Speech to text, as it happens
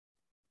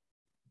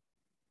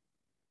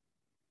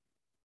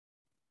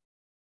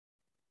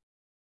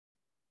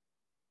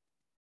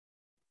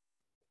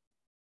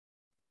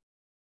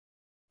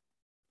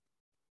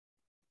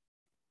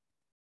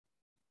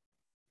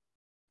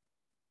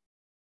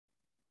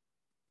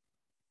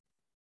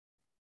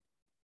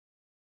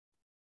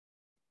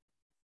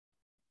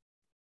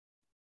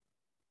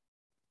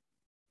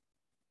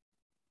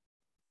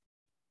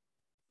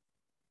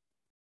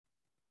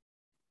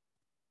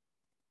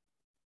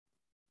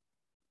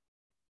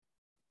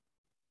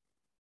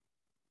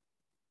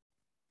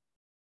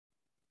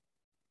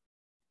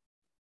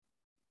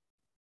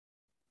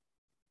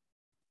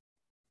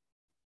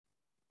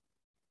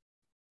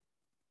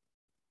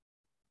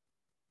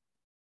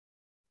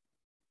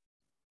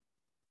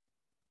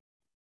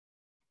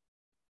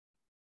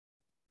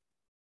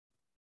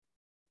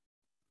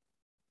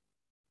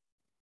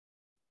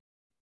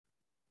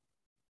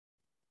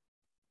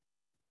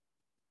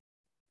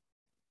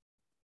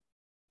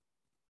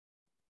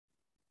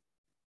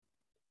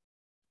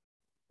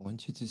I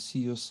want you to see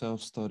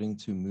yourself starting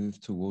to move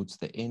towards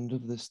the end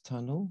of this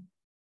tunnel.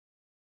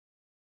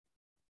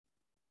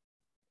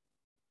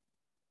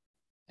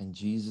 And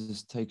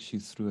Jesus takes you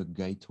through a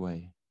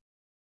gateway.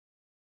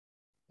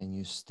 And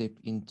you step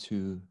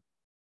into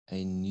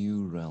a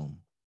new realm.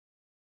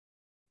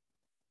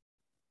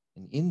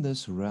 And in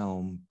this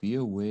realm, be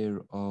aware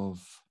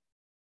of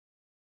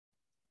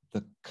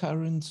the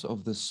currents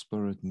of the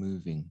Spirit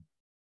moving.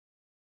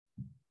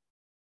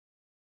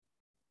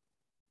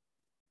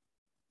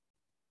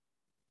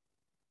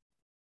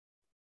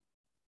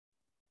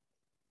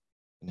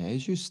 And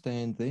as you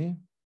stand there,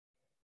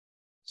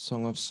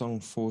 Song of Song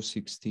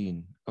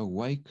 4:16,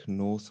 awake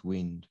north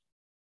wind,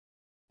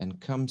 and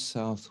come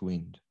south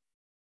wind,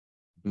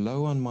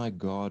 blow on my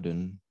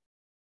garden,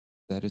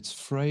 that its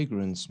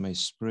fragrance may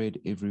spread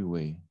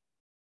everywhere.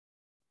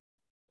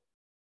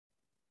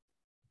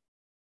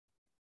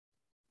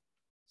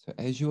 So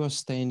as you are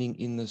standing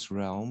in this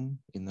realm,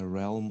 in the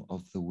realm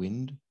of the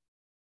wind,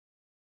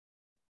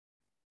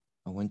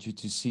 I want you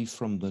to see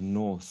from the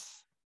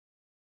north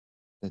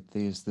that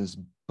there's this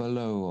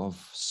billow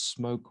of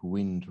smoke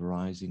wind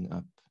rising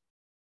up.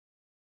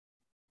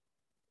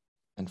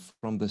 And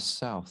from the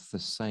south, the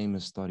same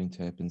is starting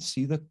to happen.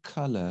 See the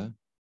color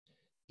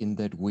in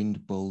that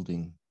wind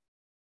building.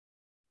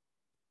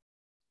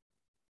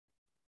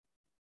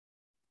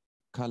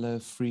 Color,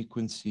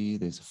 frequency,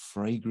 there's a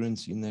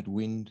fragrance in that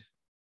wind.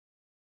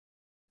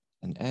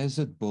 And as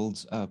it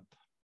builds up,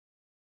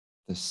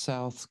 the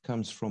south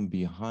comes from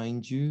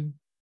behind you,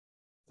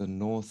 the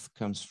north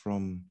comes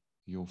from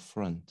your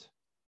front.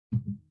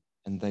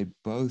 And they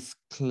both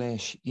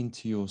clash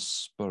into your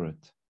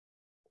spirit.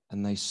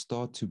 And they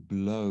start to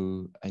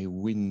blow a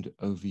wind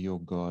over your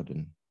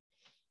garden.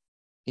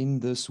 In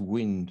this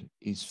wind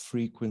is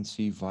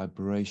frequency,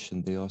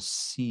 vibration. There are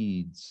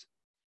seeds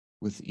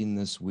within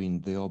this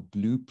wind. There are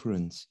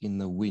blueprints in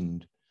the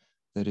wind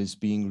that is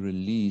being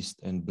released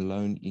and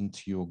blown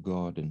into your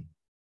garden.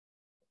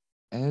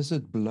 As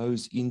it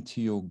blows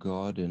into your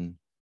garden,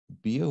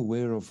 be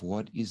aware of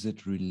what is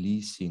it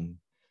releasing.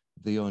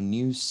 There are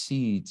new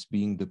seeds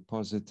being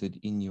deposited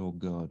in your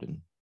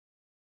garden.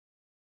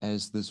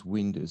 As this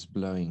wind is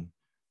blowing,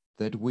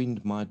 that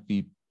wind might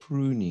be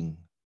pruning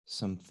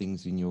some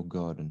things in your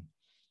garden.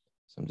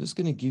 So I'm just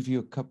going to give you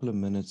a couple of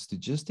minutes to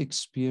just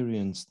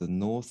experience the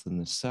north and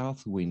the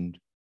south wind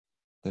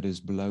that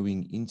is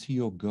blowing into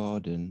your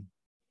garden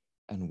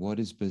and what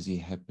is busy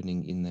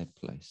happening in that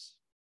place.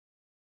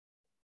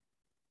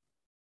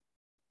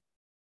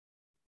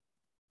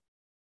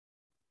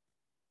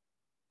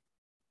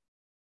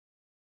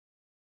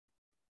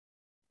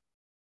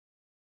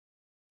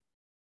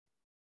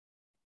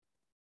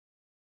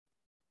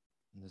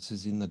 And this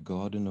is in the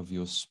garden of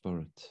your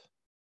spirit,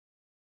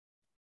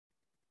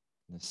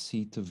 the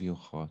seat of your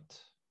heart,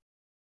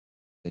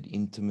 that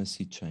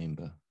intimacy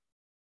chamber.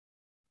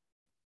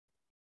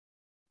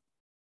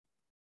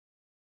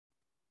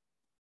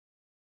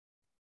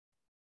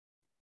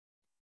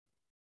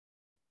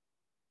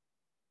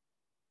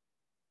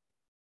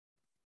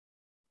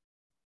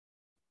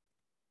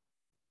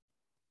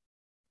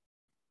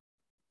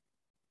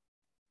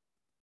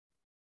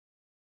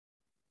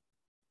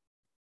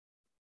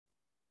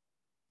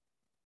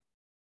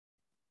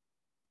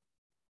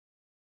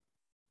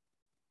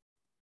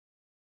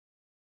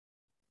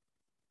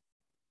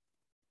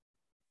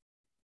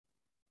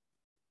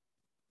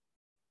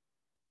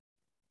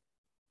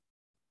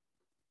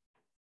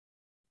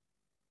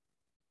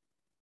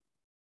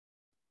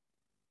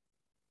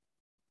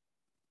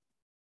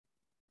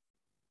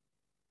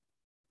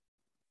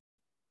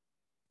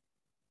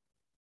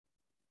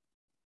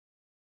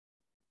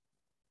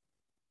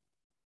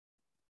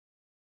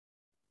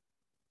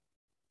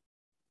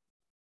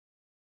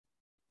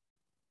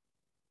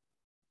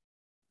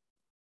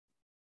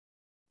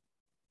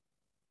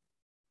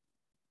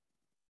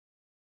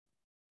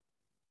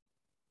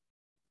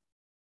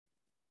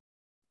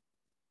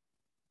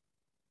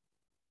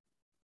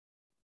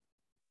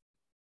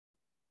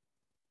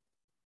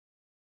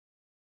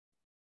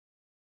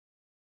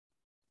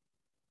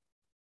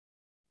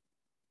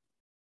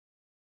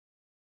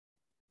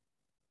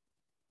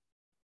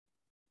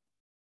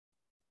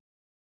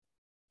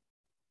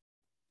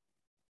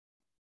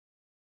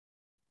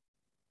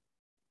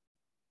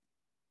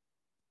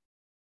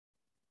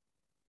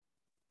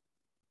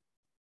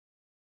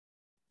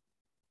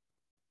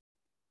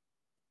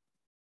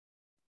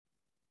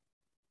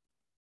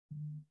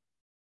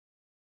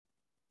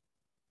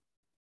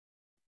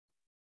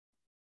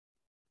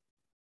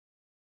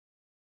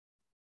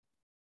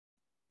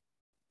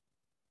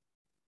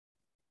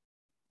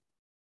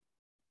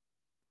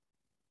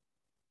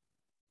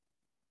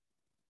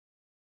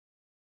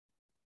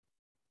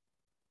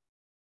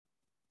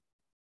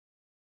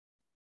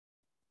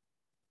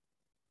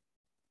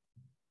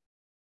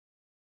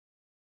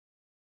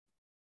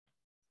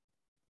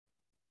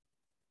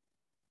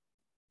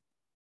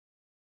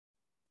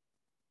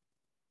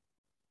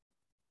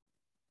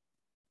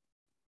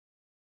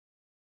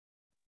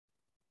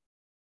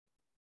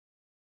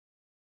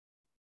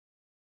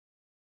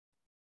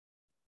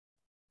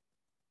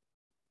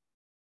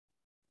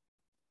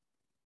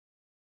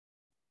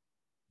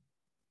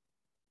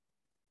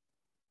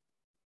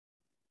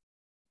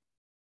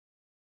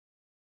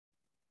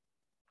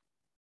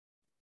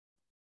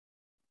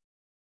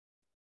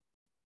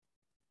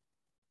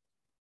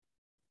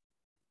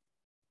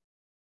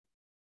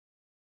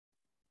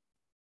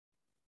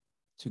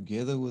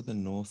 Together with the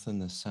north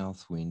and the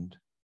south wind,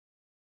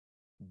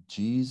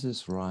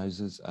 Jesus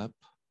rises up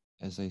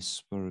as a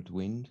spirit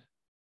wind,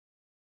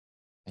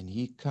 and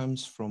he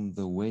comes from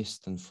the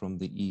west and from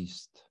the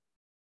east.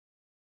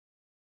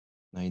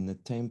 Now in the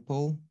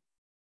temple,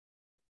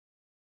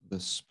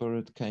 the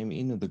spirit came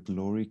in, or the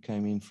glory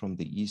came in from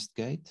the east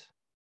gate,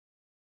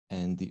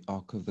 and the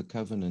Ark of the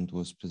Covenant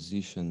was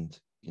positioned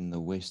in the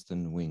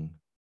western wing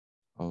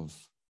of,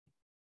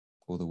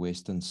 or the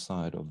western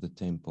side of the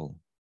temple.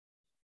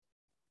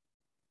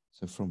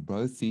 So from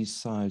both these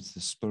sides,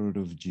 the Spirit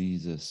of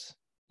Jesus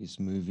is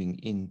moving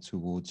in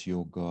towards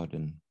your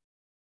garden.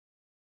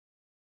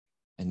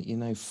 And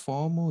in a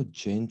far more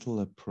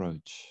gentle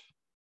approach,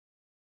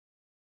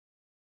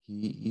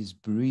 he is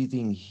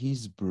breathing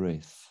his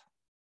breath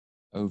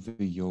over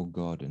your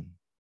garden.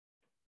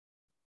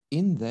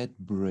 In that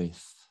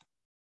breath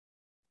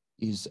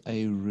is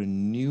a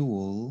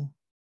renewal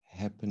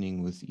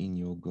happening within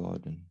your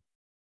garden.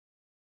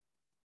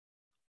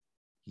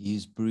 He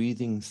is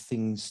breathing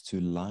things to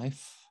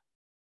life.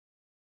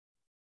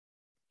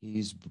 He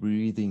is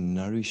breathing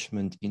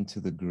nourishment into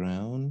the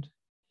ground.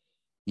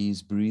 He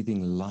is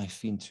breathing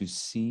life into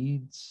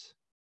seeds.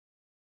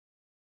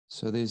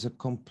 So there's a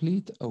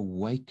complete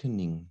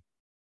awakening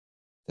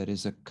that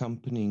is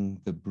accompanying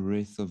the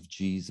breath of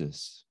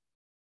Jesus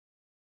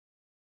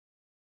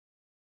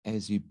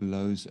as he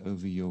blows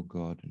over your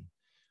garden.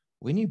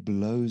 When he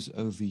blows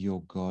over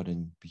your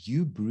garden,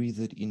 you breathe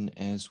it in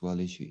as well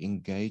as you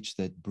engage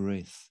that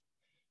breath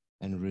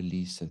and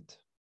release it.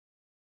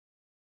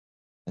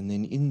 And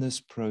then in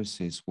this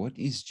process, what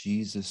is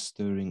Jesus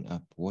stirring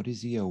up? What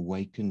is he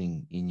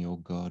awakening in your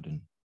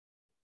garden?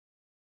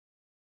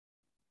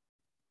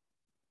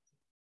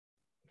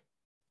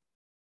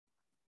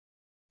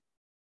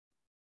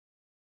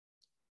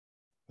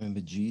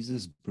 Remember,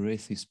 Jesus'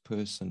 breath is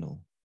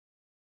personal.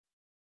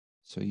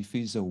 So if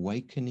he's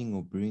awakening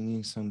or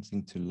bringing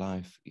something to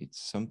life, it's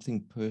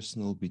something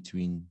personal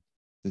between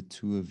the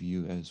two of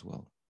you as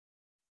well.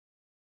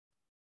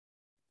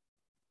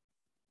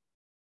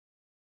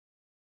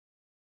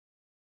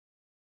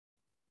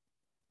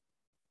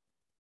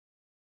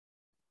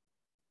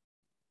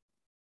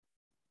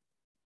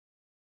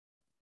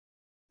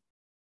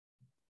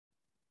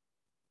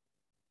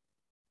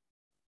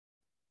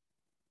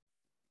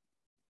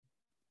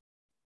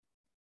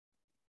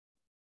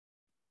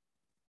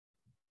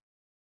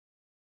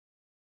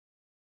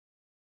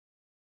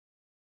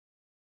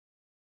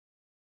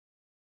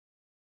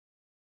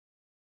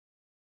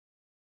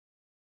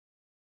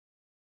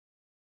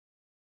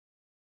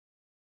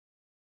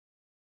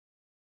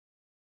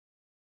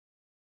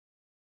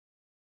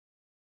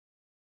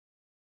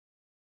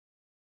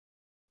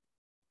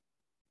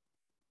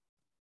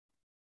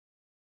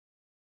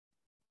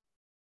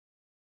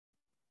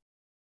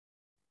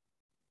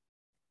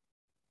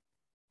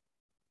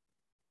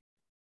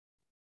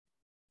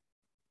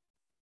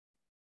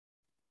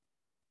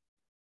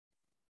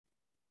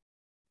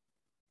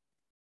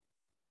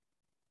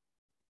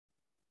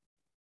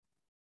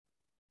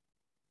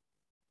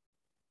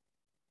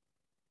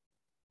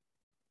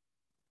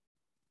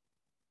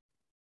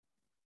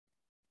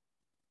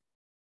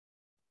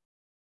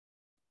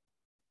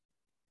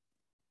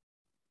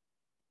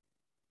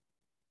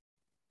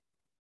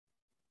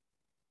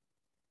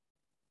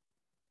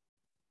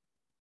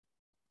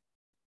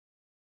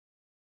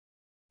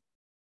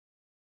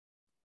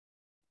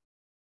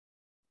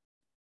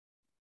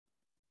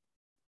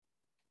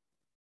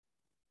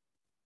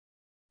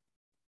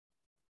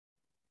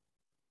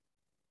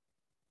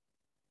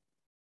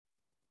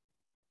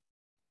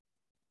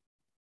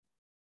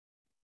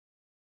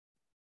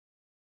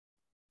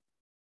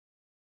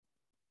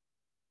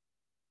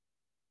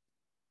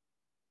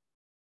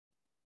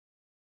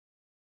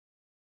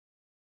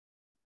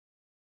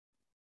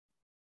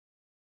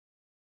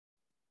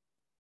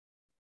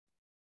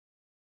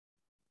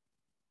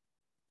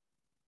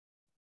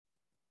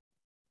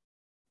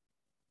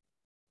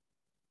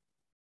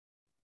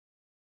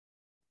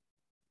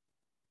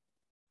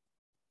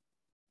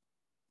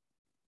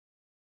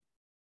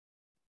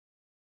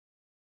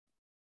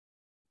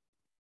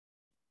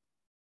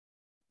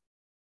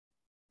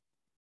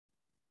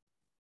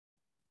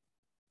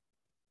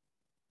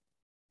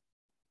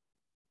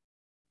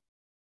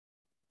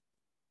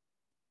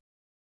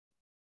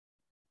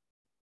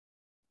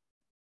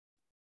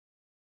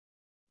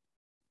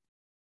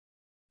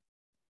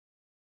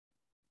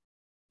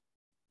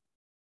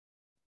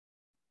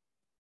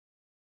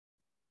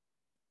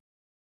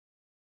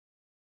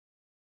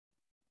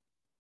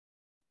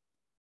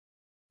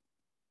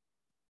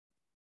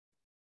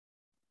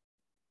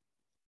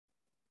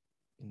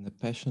 In the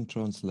Passion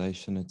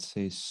Translation, it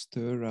says,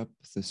 "Stir up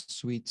the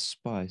sweet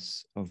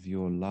spice of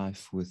your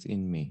life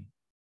within me.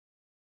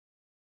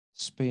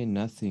 Spare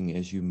nothing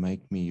as you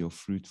make me your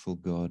fruitful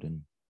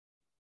garden."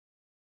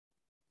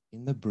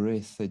 In the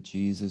breath that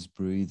Jesus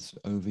breathes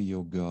over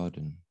your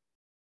garden,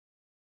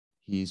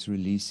 he is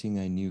releasing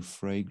a new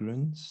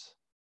fragrance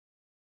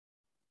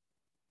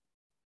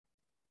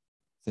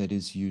that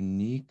is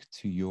unique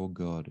to your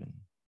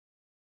garden.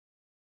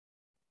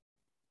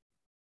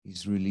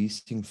 He's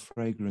releasing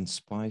fragrant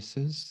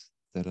spices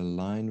that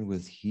align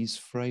with his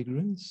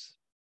fragrance,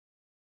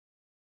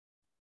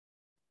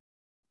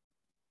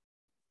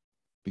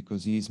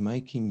 because he's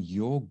making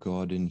your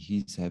garden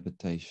his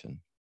habitation.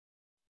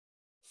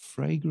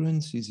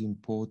 Fragrance is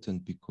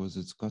important because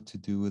it's got to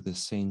do with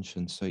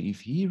ascension. So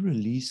if he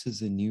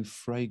releases a new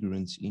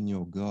fragrance in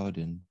your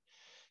garden,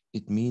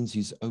 it means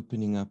he's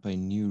opening up a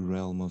new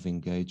realm of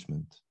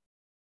engagement,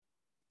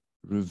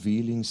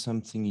 revealing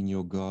something in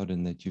your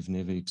garden that you've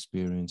never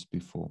experienced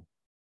before.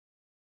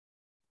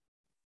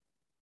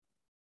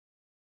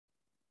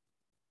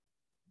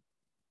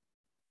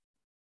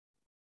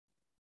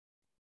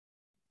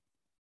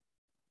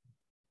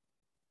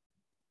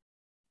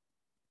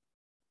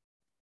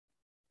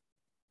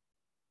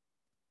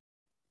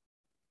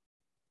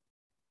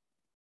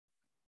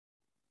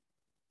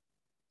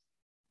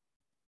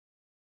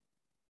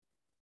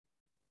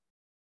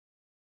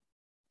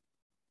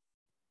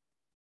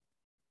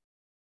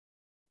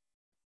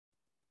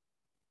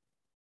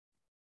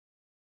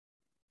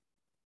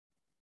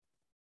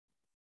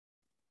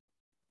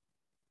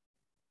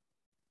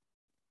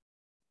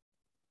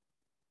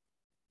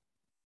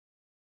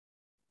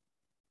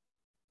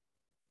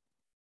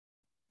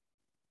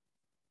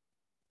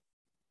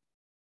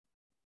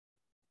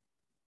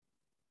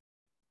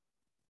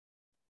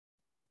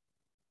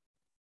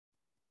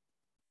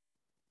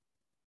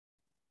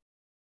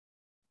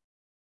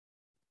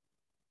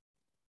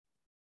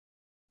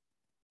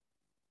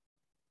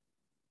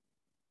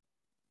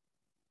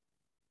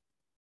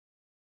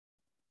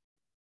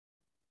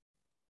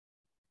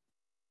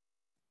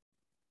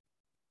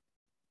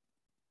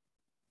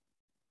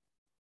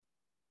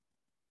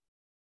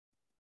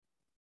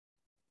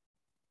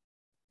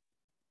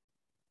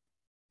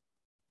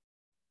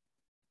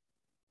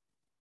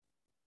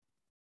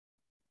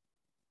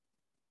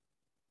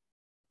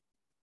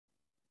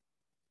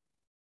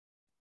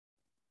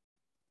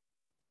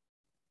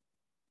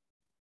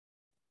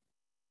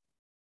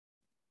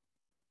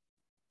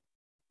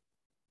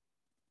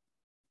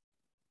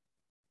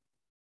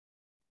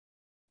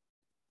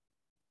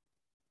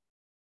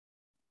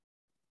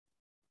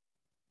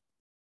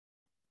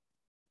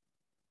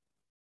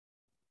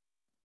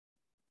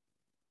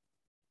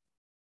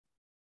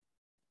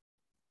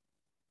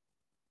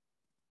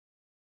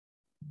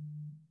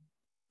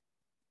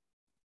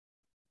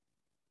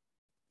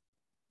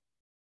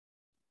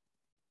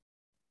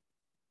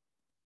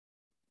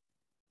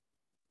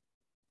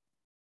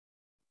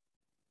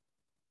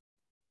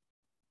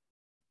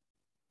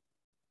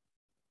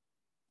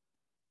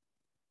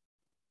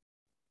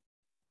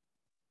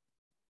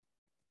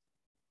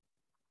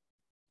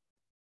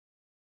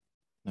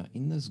 Now,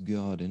 in this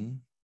garden,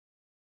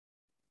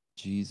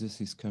 Jesus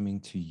is coming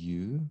to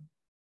you,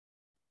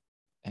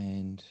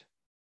 and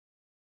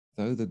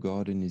though the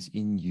garden is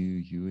in you,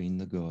 you in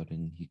the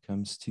garden, he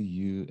comes to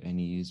you and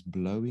he is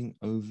blowing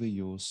over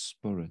your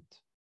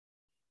spirit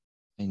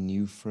a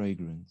new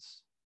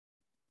fragrance.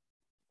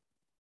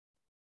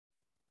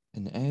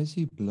 And as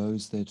he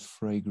blows that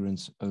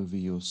fragrance over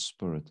your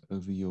spirit,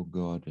 over your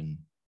garden,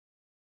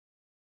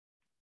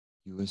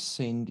 you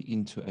ascend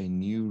into a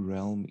new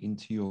realm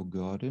into your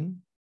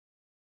garden,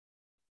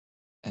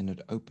 and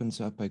it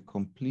opens up a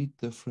complete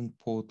different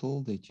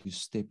portal that you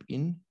step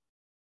in,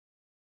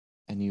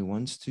 and he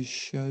wants to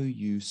show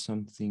you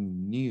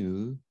something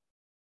new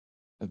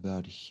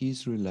about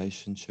his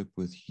relationship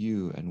with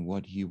you and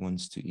what he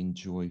wants to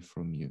enjoy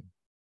from you.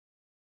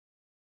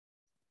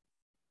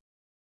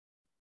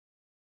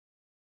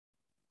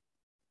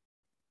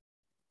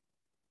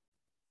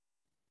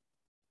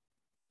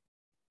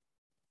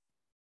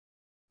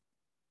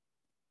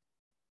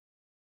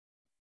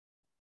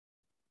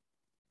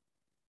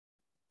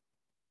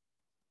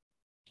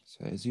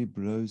 So as he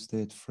blows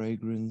that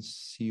fragrance,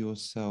 see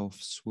yourself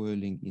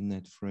swirling in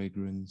that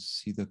fragrance,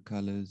 see the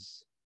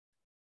colors,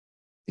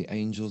 the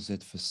angels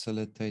that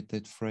facilitate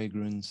that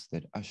fragrance,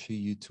 that usher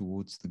you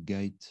towards the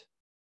gate.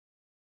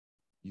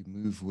 You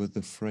move with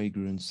the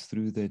fragrance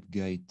through that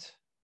gate,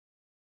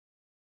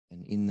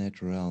 and in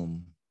that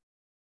realm,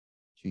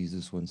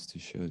 Jesus wants to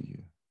show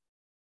you.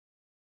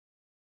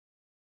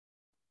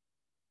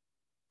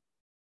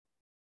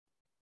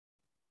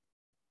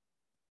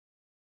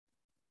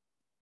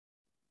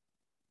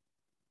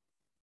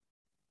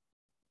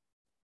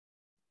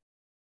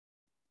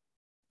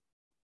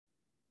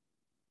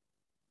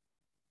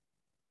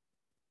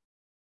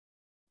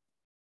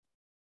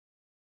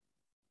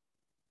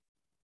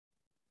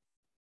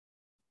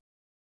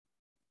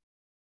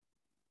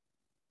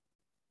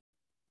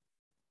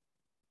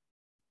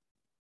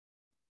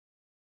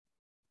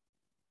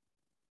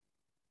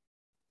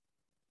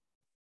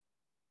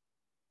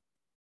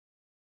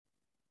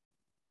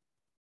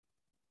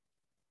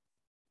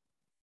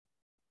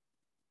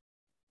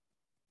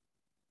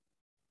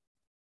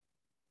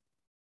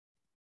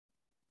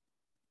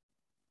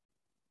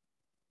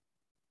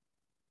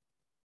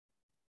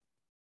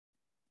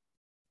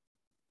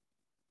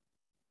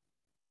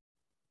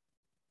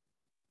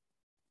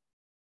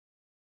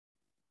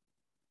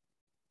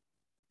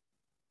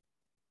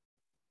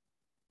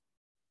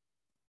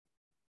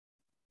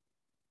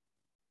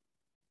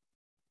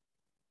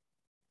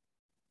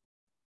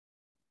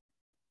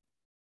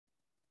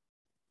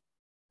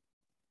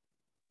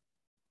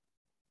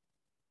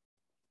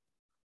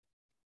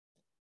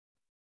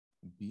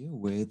 Be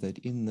aware that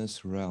in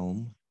this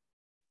realm,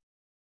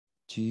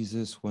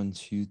 Jesus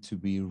wants you to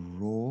be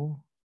raw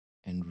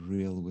and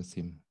real with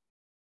him.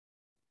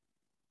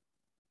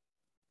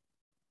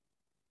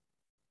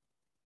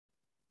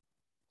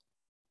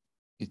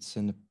 It's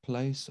in a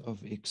place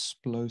of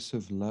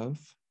explosive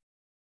love,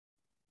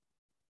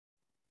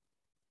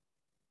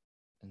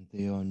 and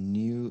there are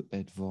new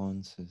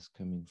advances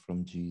coming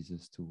from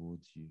Jesus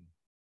towards you.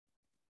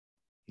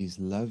 He's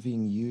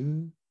loving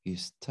you,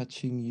 he's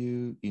touching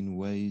you in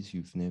ways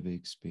you've never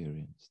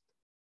experienced.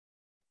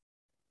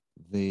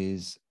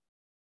 There's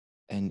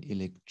an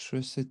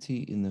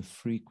electricity in the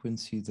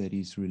frequency that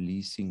he's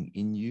releasing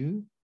in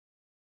you,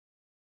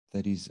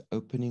 that is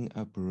opening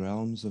up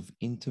realms of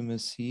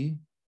intimacy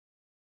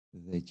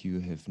that you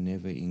have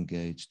never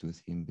engaged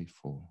with him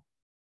before.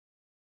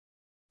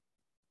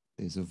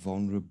 There's a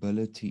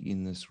vulnerability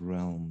in this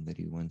realm that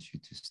he wants you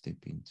to step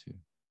into.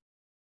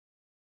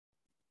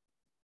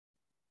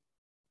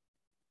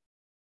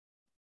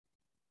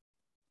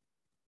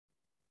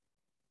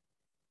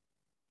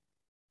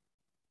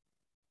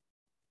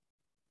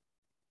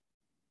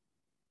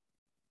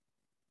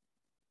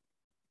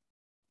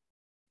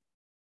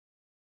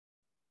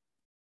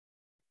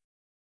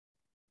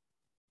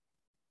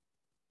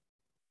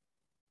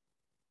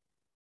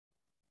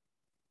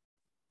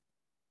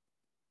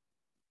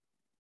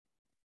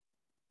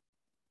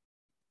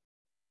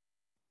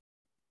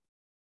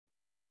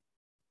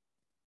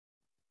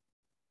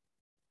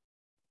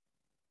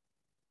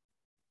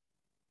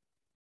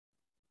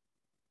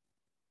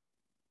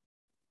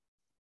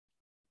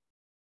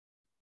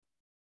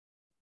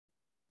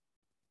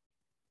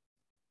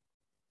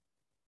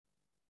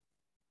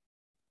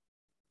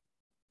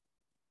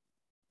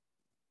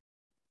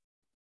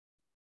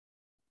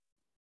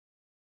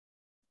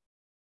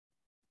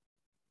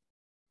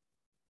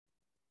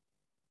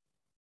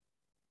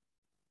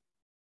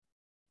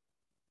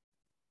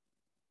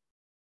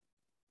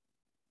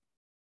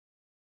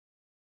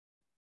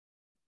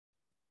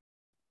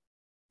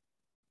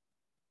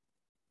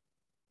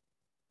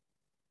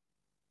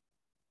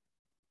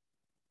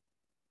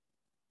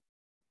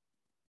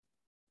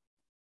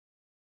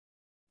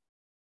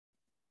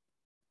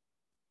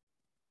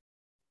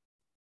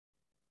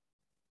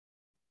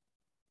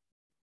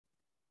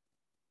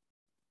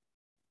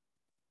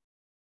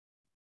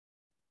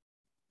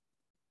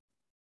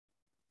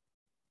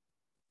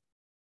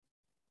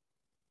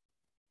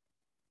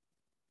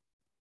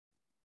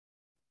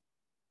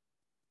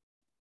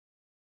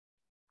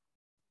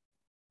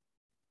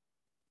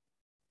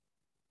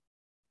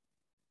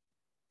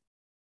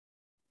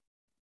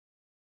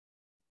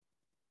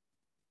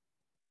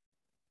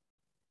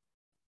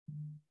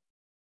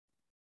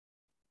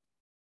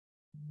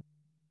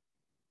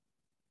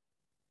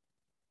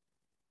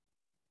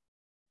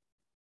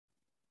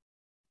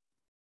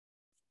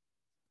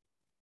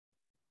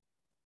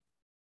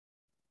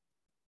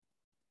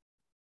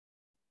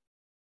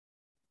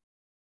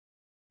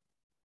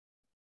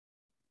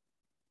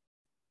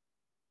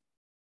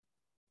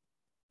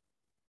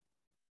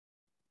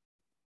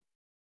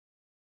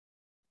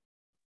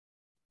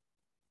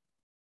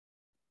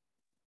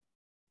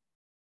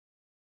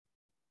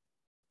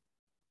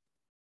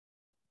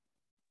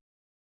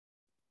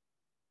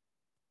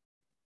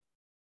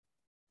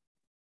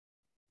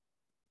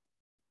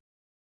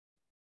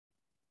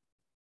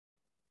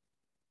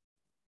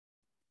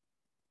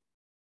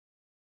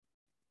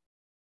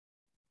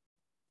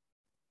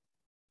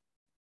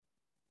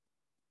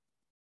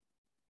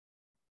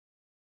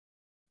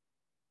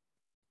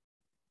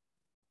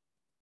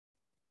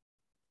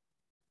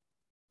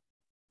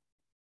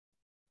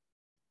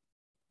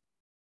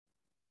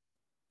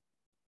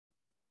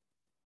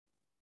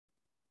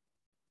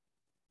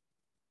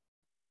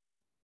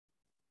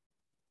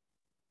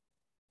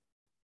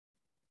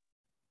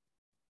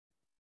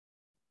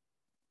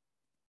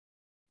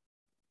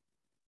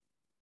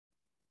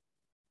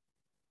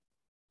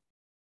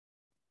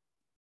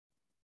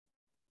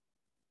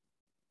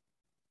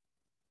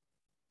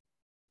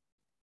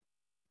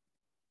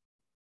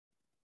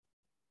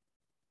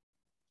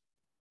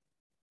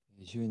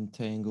 As you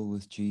entangle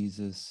with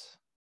Jesus,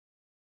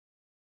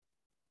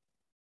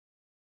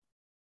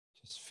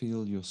 just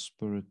feel your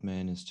spirit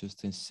man is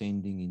just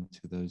ascending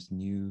into those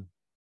new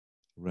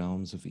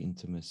realms of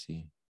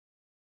intimacy.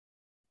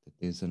 That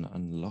there's an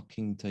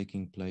unlocking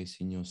taking place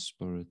in your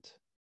spirit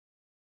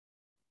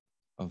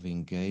of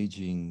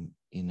engaging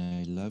in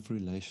a love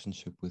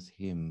relationship with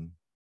him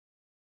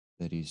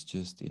that is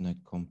just in a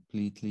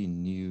completely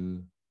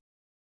new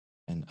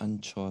and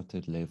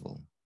uncharted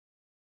level.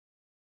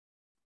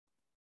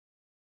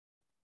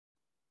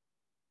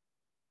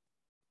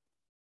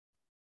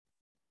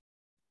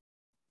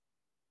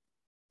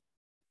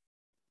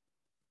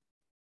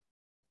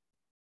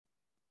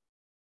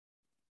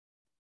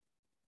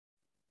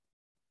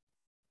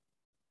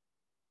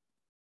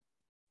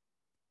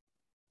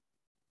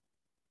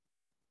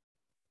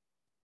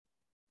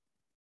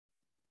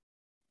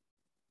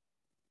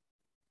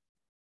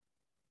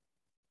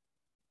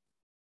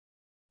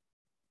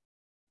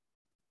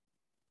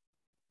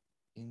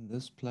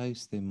 this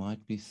place, there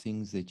might be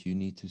things that you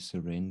need to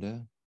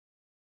surrender,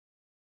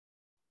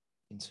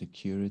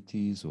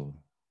 insecurities or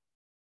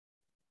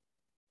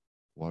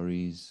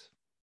worries,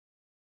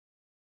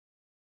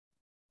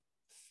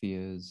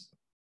 fears.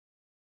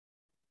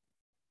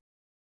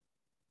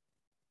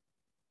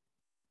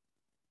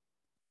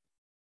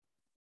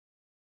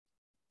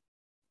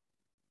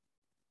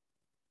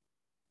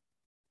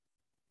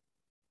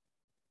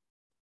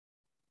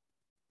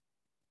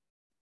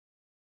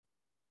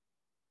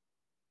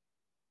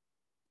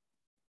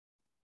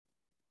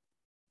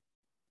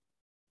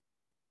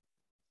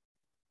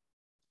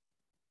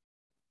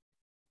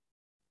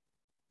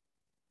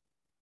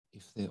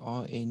 If there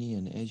are any,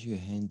 and as you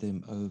hand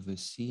them over,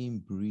 see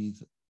him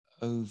breathe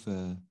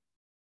over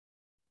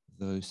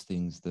those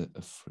things, the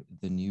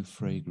new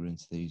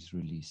fragrance that he's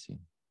releasing.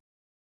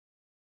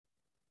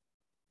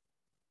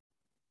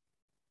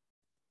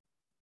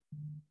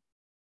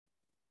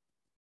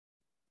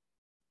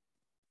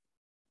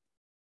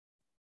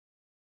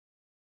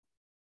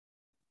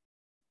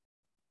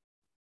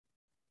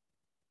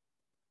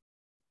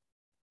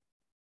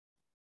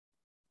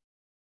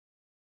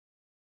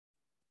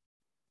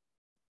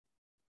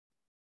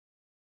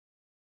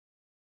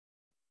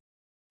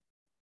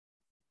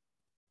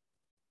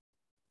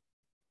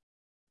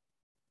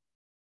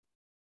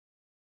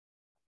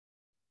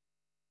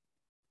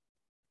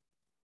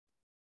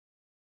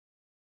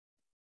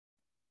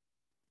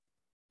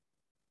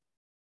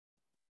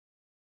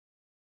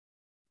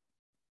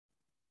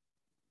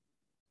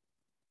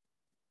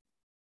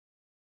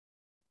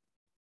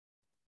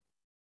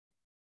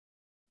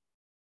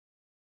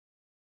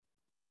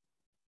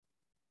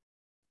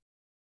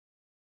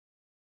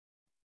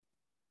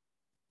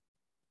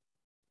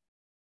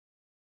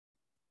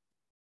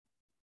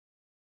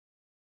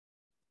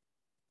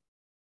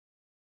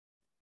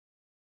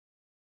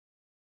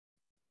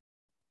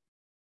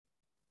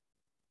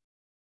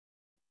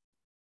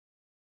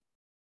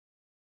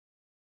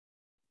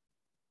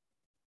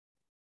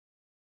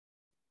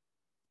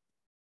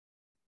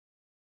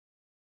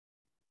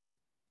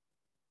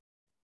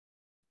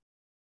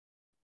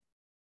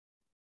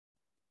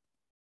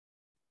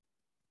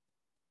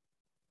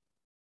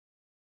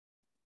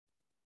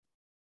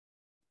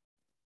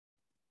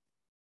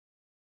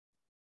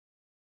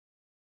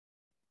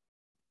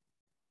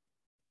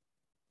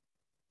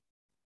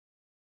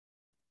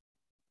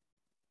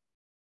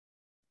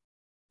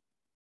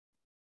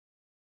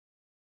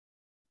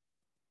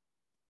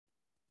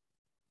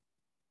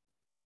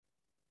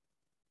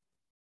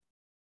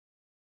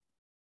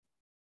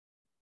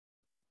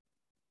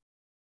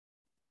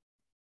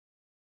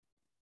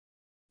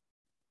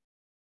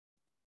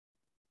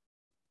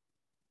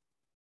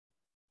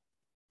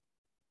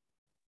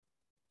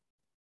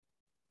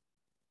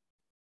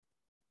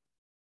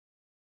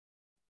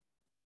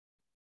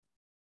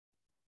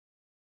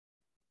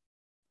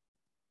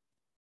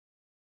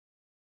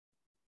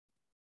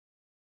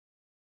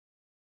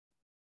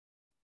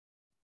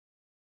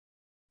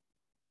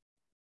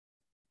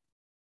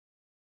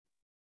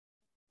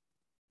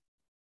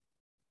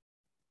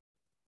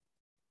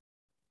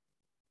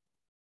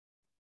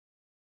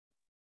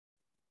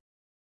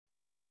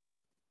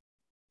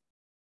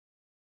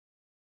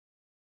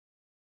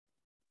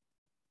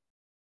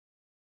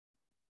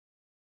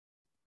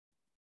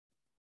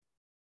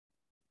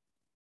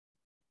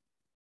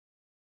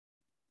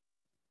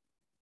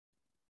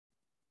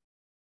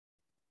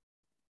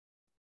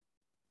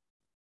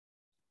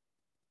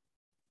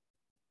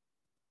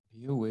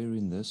 Be aware,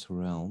 in this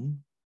realm,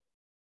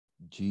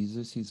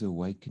 Jesus is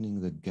awakening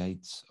the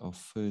gates of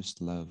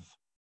first love.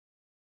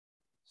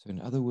 So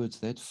in other words,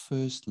 that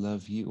first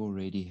love he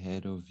already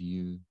had of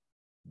you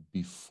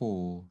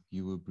before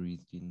you were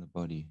breathed in the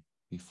body,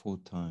 before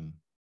time.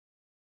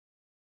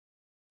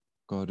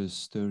 God is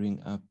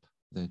stirring up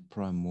that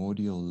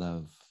primordial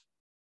love,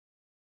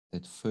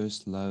 that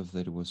first love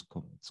that was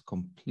it's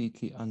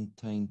completely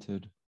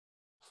untainted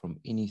from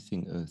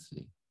anything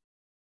earthly.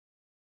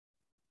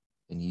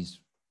 And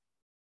he's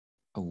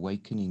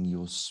awakening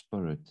your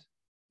spirit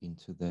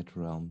into that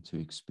realm to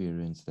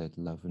experience that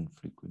love and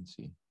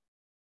frequency,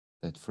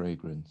 that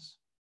fragrance.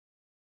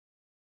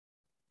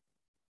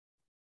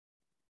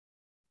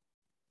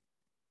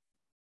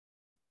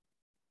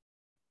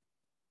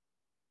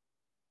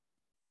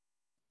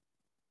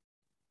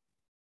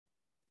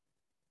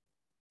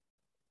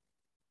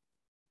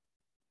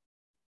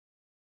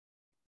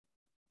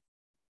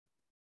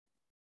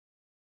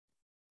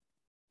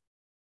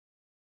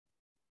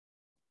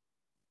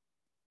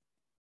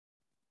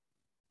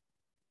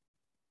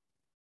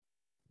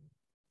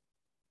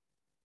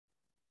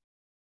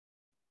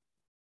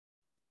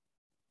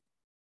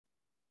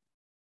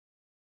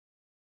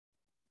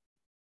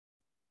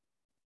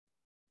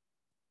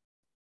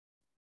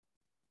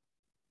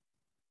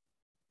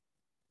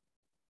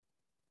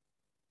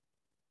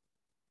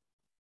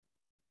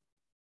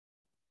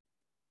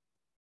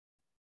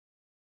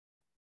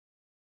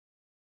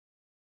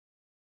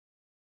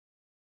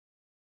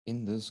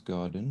 In this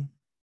garden,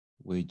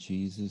 where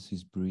Jesus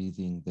is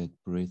breathing that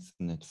breath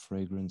and that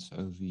fragrance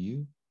over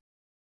you,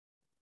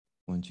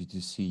 I want you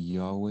to see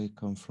Yahweh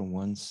come from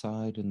one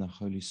side and the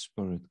Holy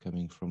Spirit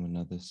coming from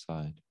another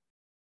side.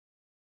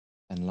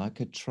 And like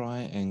a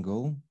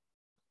triangle,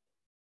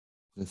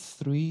 the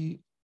three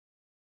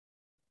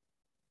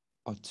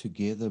are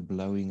together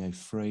blowing a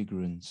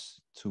fragrance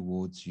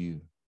towards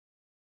you.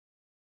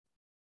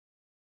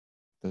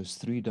 Those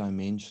three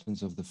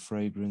dimensions of the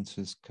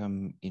fragrances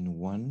come in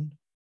one,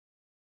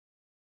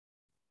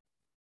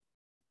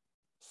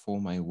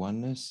 form a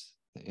oneness,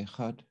 the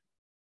Echad,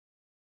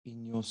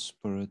 in your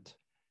spirit.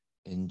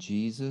 And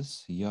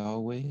Jesus,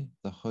 Yahweh,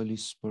 the Holy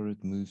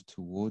Spirit move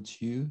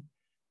towards you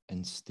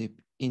and step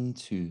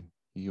into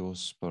your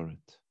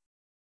spirit.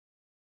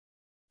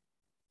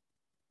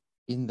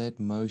 In that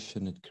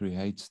motion, it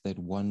creates that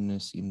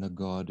oneness in the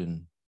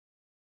garden.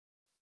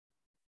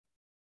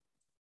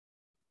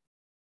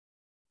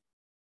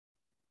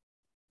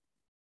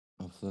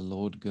 Of the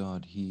Lord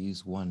God, He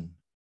is one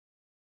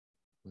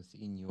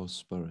within your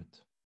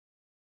spirit.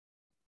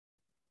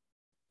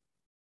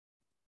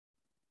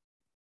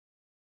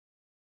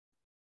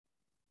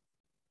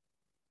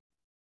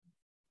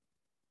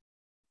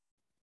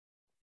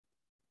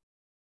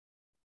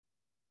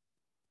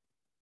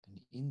 And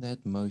in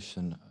that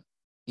motion,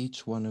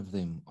 each one of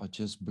them are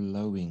just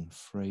blowing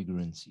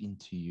fragrance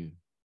into you.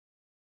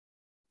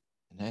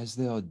 And as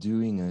they are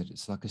doing it,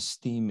 it's like a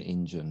steam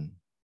engine.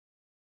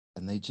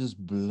 And they're just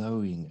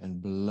blowing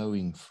and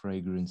blowing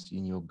fragrance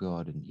in your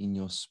garden, in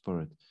your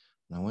spirit.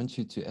 And I want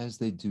you to, as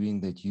they're doing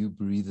that, you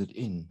breathe it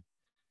in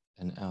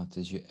and out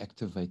as you're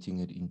activating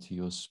it into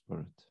your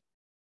spirit.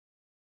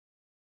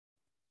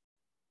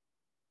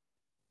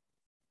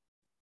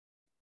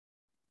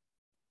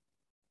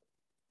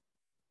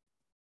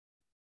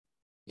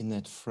 In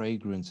that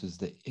fragrance is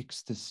the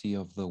ecstasy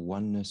of the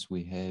oneness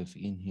we have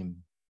in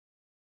Him.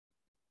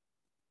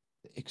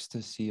 The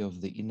ecstasy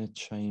of the inner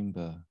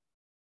chamber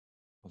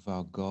of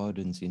our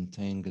gardens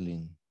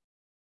entangling.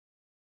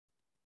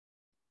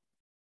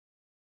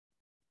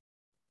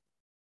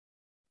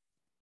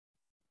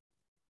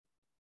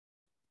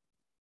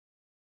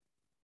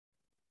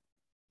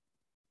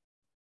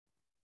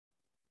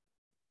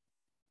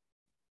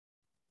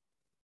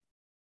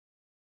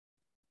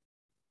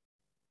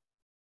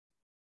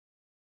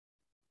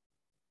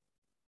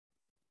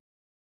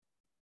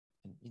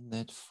 And in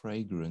that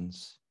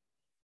fragrance,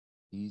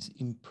 He's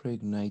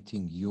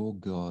impregnating your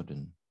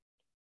garden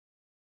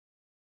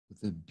with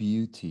the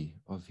beauty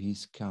of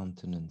His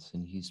countenance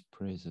and His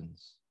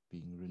presence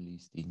being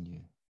released in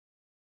you.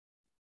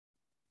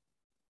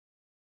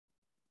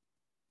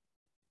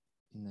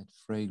 In that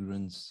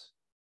fragrance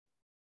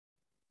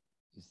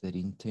is that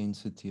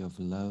intensity of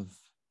love,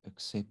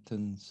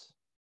 acceptance,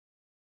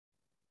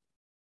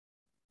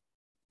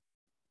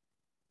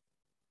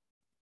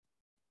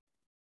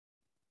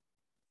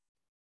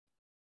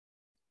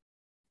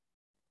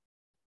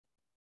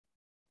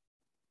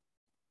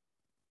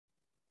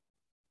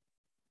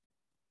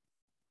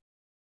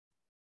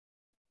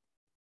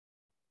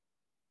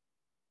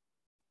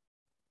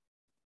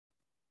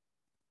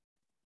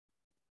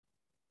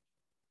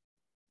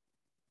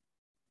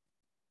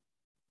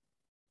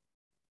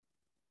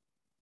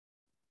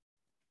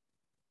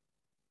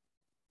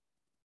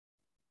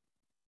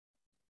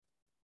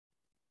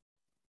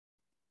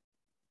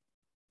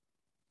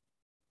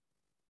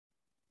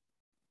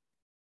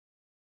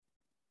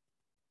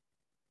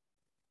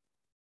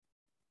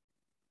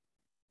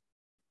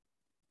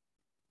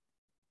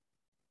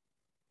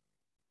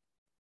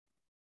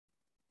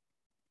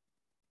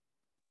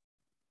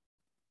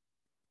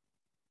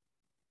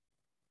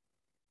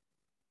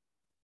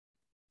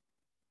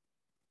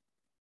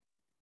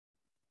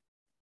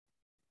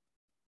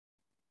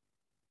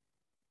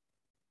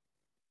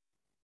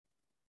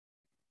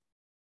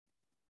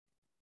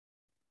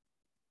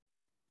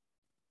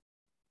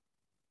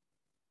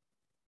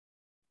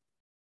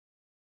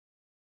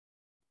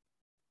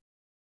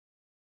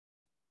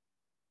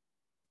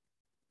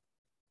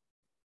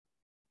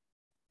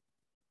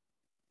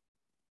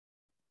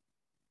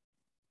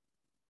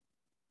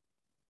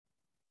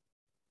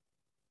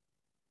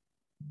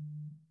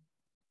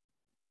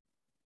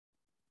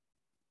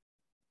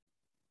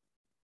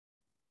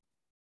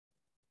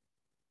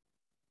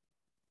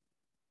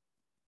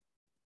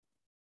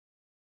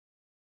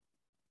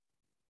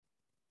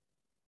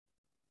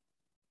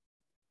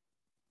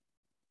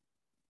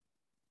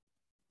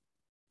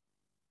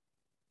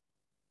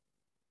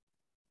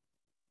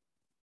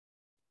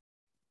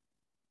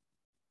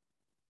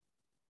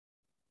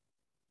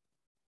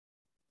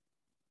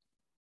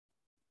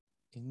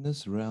 in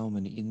this realm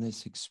and in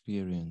this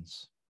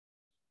experience,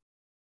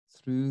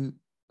 through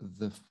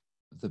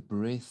the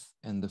breath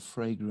and the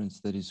fragrance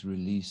that is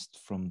released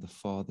from the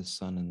Father,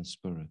 Son, and the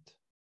Spirit,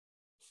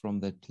 from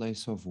that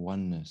place of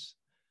oneness,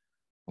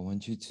 I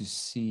want you to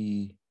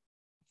see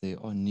there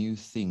are new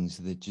things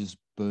that just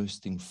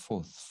bursting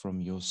forth from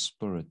your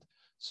spirit.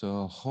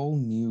 So a whole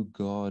new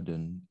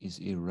garden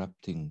is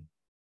erupting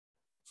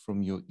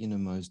from your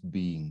innermost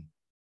being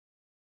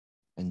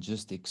and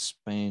just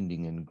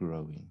expanding and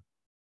growing.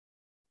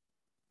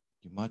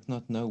 You might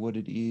not know what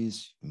it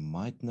is. You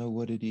might know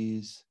what it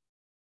is.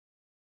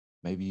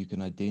 Maybe you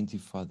can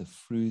identify the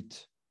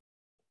fruit,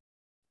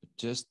 but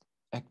just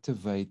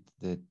activate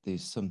that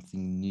there's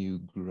something new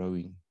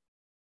growing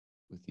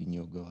within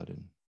your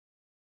garden.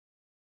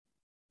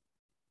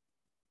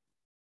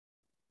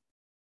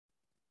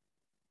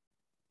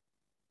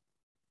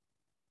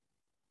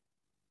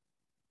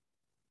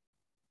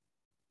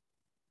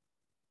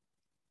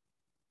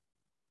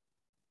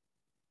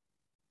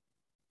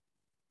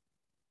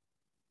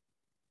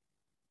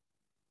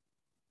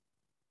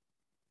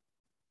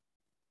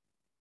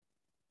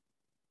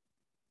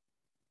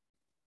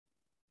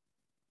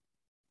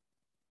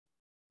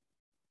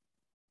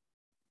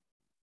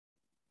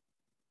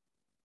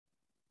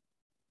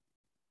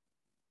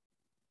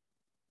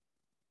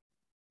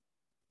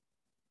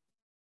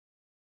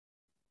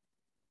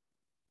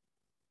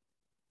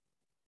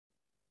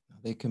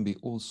 There can be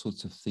all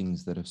sorts of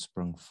things that have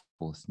sprung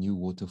forth, new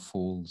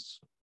waterfalls,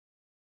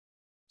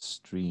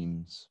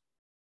 streams,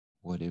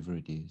 whatever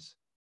it is.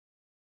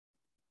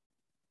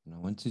 And I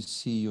want to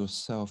see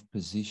yourself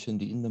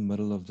positioned in the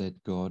middle of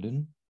that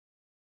garden,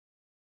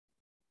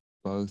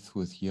 both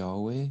with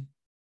Yahweh,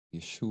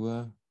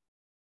 Yeshua,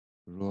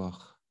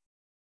 Ruach,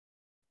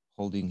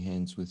 holding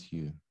hands with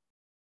you.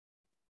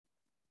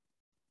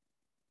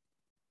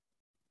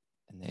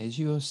 And as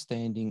you are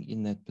standing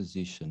in that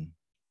position,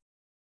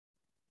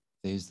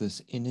 there's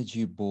this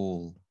energy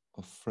ball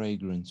of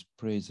fragrance,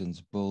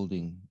 presence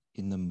building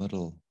in the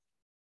middle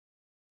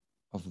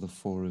of the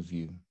four of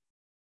you.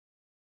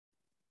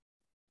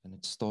 And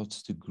it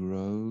starts to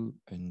grow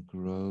and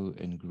grow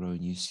and grow.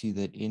 And you see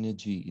that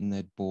energy in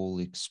that ball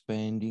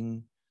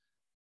expanding,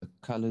 the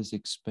colors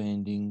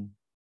expanding,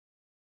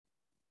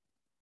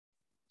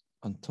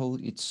 until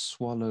it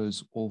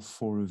swallows all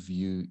four of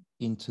you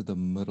into the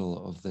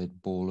middle of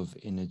that ball of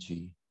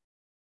energy,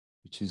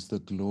 which is the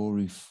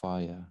glory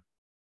fire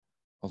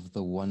of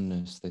the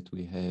oneness that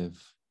we have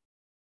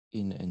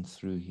in and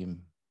through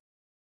him.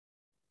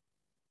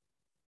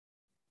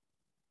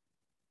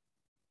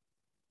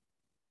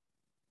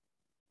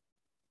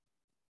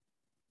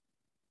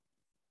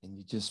 And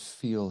you just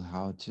feel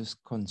how it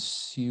just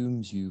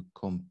consumes you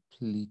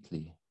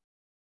completely.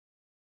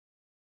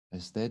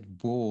 As that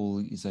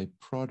ball is a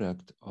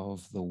product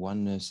of the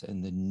oneness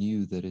and the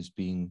new that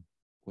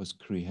was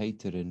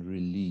created and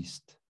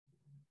released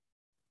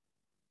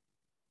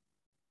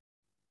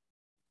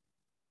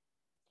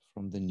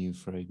from the new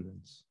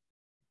fragrance.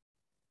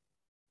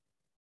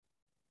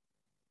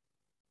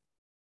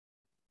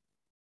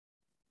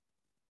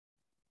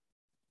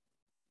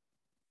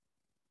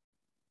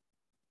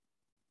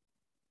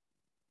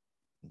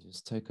 And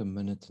just take a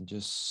minute and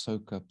just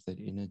soak up that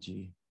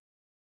energy,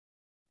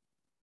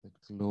 that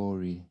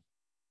glory.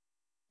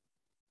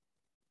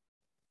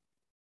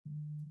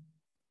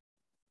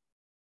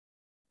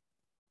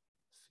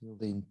 Feel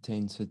the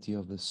intensity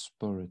of the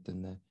Spirit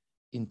and the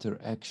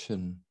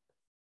interaction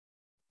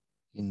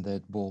in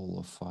that ball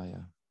of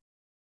fire.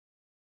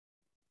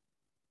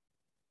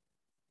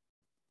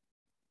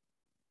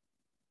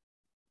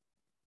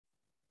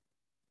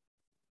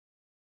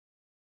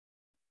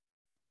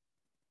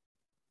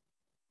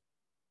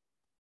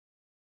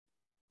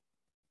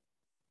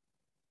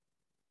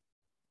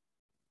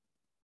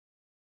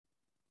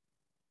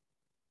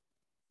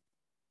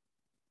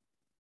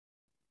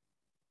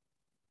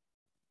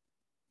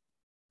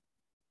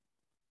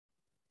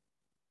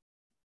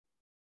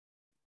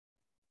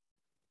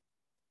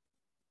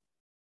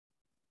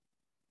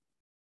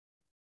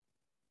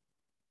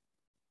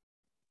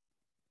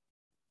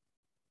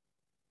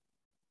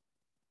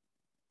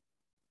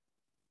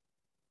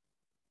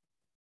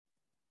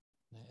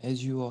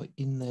 As you are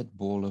in that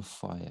ball of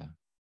fire,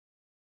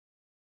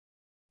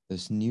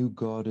 this new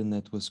garden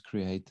that was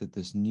created,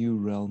 this new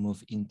realm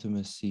of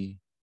intimacy,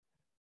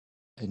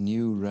 a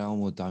new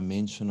realm or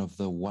dimension of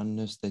the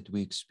oneness that we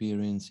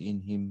experience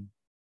in him,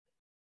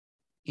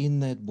 in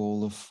that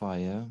ball of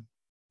fire,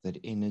 that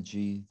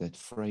energy, that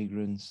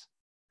fragrance,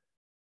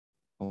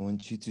 I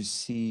want you to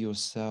see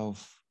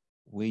yourself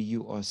where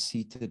you are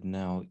seated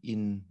now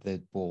in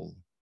that ball,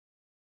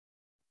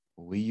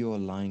 where you are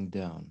lying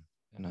down.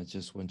 And I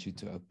just want you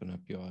to open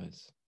up your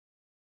eyes.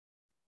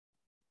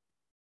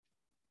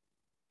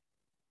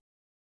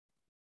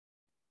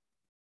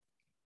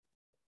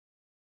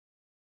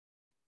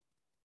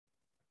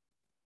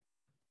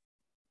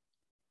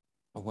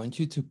 I want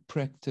you to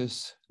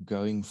practice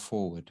going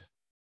forward,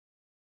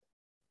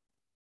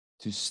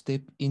 to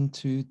step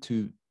into,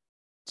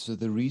 so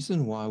the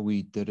reason why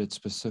we did it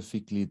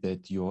specifically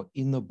that you're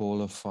in the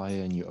ball of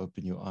fire and you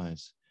open your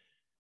eyes,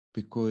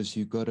 because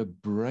you got to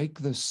break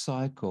the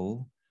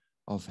cycle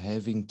of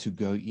having to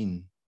go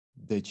in,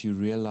 that you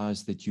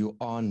realize that you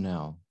are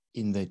now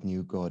in that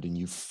new garden.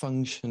 You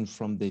function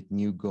from that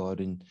new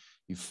garden.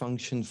 You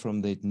function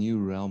from that new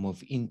realm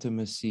of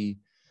intimacy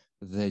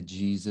that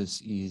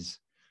Jesus is.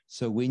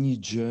 So when you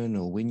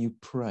journal, when you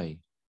pray,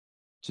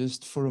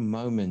 just for a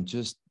moment,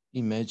 just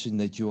imagine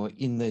that you are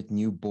in that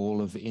new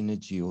ball of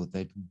energy or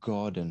that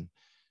garden,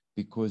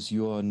 because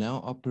you are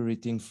now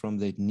operating from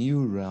that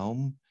new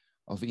realm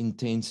of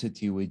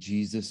intensity where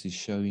Jesus is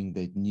showing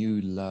that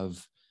new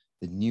love,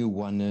 the new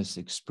oneness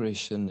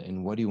expression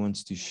and what he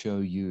wants to show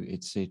you,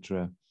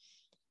 etc.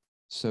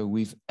 So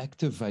we've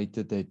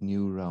activated that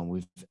new realm.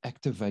 We've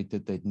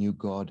activated that new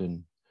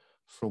garden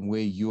from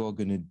where you are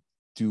going to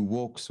do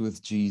walks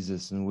with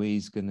Jesus and where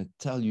he's going to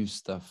tell you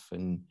stuff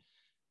and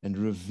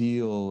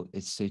reveal,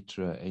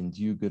 etc. And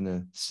you're going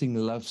to sing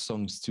love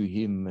songs to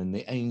him and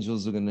the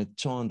angels are going to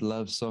chant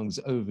love songs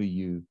over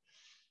you.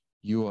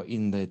 You are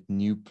in that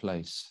new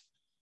place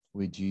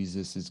where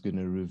Jesus is going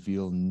to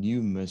reveal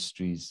new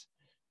mysteries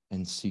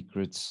and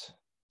secrets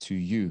to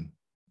you.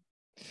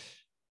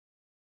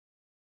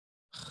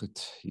 Goed,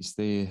 is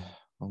there,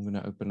 I'm going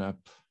to open up.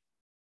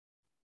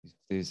 If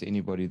there's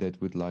anybody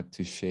that would like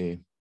to share,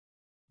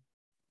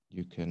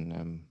 you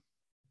can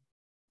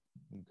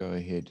go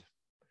ahead.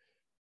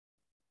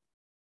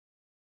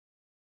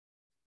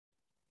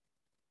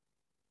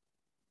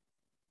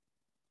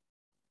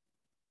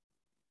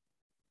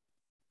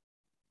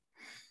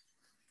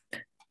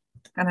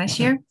 Can I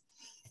share?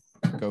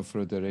 Go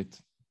for it, Dorette.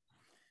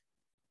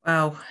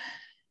 Wow.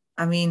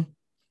 I mean,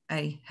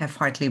 I have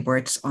hardly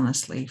words,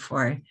 honestly,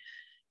 for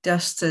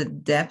just the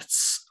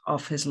depths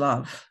of his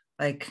love.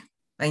 Like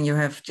when you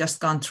have just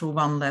gone through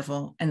one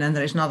level and then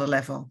there is another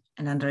level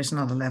and then there is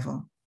another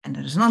level and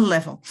there is another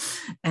level.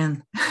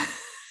 And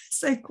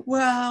it's like,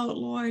 wow,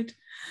 Lord.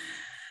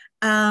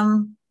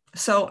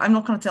 So I'm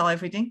not going to tell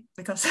everything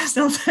because that's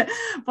not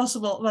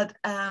possible, but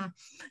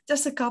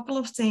just a couple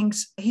of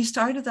things. He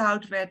started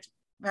out with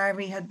where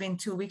we had been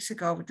 2 weeks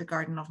ago with the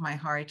Garden of My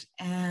Heart.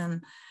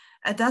 And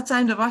at that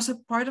time, there was a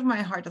part of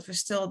my heart that was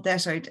still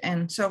desert.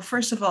 And so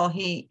first of all,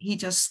 he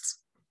just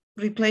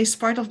replaced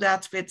part of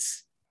that with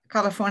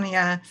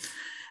California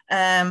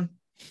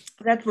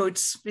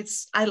redwoods, which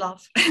I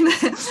love.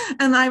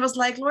 And I was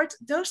like, Lord,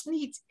 those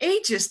need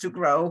ages to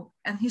grow.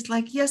 And he's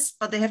like, yes,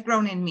 but they have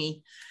grown in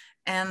me.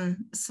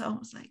 And so I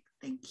was like,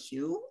 thank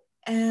you.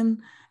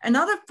 And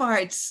another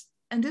part,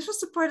 and this was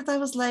the part that I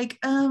was like,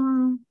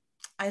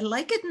 I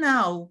like it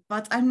now,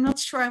 but I'm not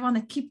sure I want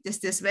to keep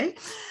this way,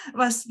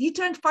 was he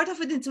turned part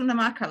of it into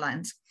Namaka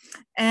land.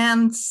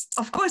 And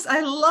of course,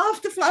 I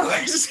love the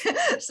flowers.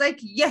 It's like,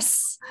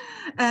 yes.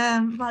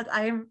 But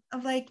I'm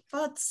like,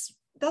 but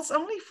that's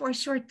only for a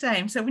short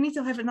time. So we need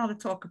to have another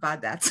talk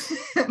about that.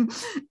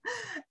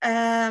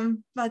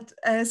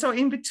 So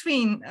in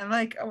between, I'm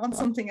like, I want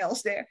something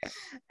else there.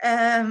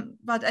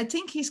 But I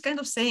think he's kind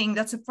of saying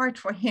that's a part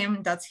for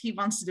him that he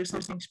wants to do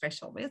something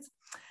special with.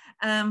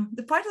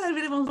 The part that I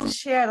really wanted to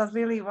share that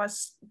really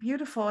was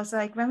beautiful is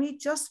like when we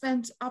just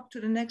went up to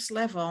the next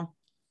level,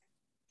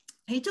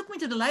 he took me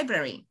to the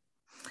library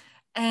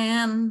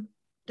and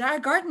there are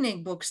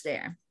gardening books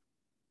there.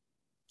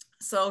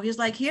 So he's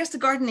like, here's the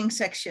gardening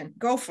section,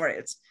 go for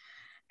it.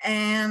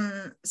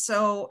 And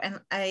so,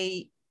 and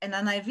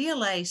then I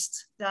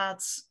realized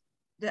that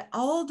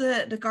all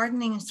the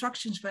gardening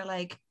instructions were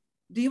like,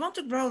 do you want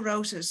to grow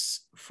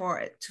roses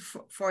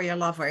for your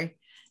lover?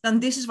 Then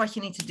this is what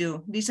you need to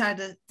do. These are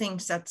the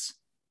things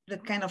the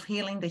kind of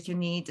healing that you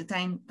need, the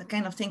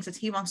kind of things that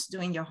he wants to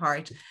do in your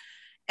heart.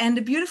 And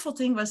the beautiful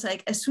thing was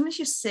like, as soon as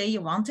you say you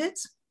want it,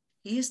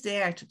 he is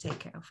there to take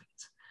care of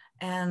it.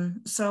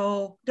 And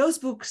so those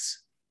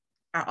books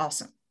are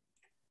awesome.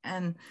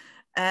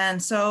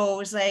 And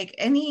so it's like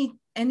any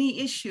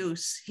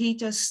issues, he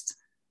just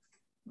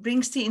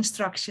brings the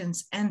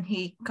instructions and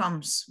he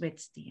comes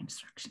with the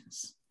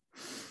instructions.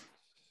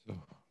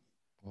 Oh,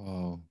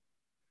 wow.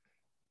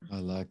 I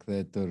like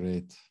that,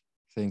 Dorette.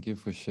 Thank you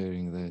for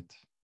sharing that.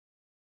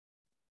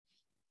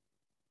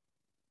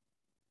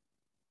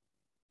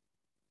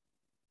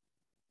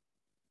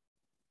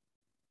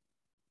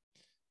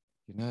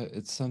 You know,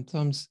 it's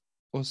sometimes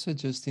also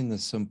just in the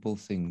simple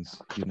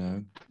things, you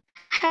know.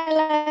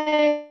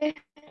 Hello.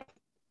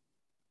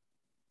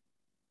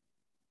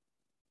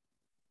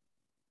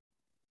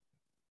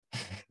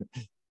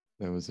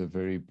 That was a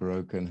very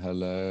broken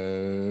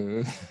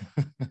hello.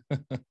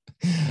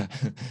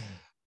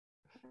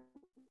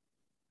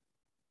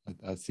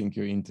 I think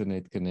your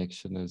internet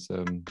connection is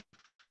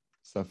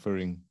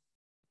suffering.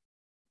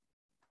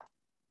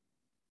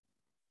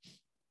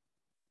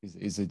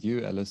 Is it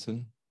you,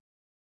 Alison?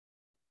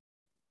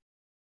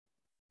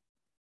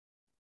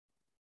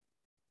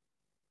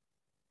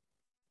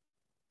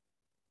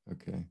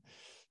 Okay.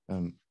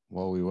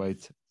 While we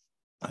wait,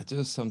 I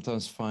just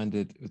sometimes find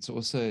it's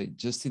also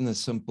just in the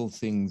simple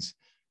things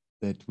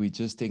that we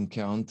just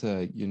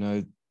encounter, you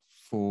know,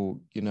 for,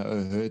 you know,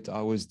 a hurt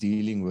I was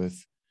dealing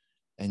with.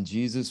 And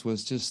Jesus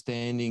was just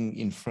standing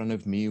in front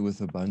of me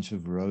with a bunch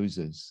of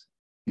roses,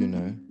 you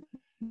know,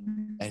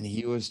 and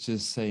he was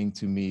just saying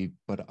to me,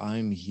 but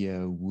I'm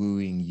here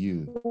wooing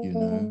you, you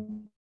know,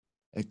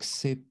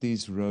 accept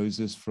these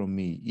roses from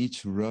me.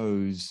 Each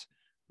rose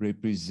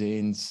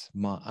represents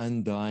my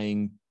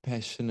undying,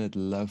 passionate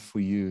love for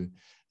you.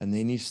 And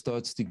then he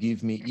starts to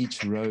give me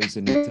each rose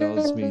and he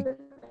tells me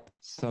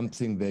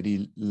something that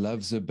he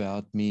loves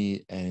about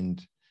me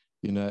and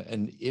you know,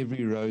 and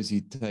every rose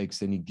he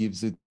takes and he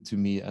gives it to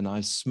me and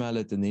I smell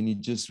it and then he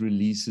just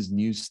releases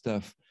new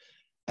stuff.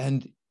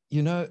 And,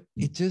 you know,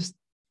 it just,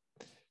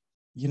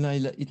 you know,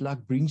 it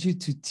like brings you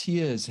to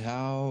tears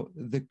how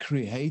the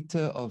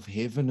creator of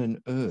heaven and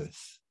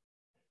earth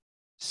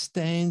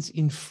stands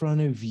in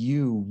front of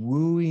you,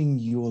 wooing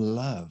your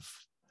love.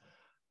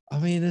 I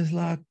mean, it's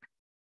like,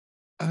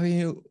 I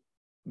mean,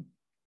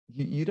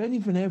 you don't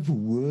even have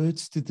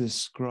words to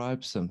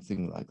describe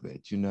something like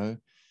that, you know?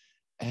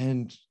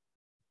 And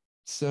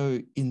so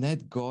in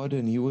that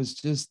garden, he was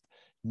just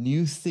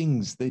new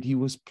things that he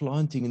was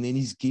planting, and then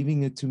he's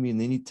giving it to me, and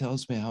then he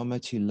tells me how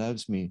much he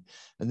loves me.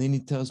 And then he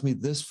tells me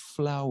this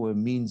flower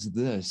means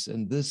this,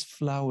 and this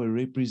flower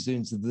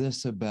represents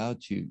this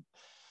about you.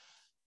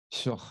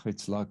 Sure,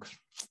 it's like,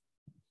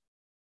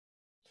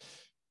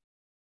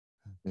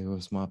 there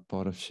was my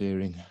part of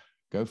sharing.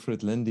 Go for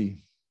it,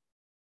 Lindy.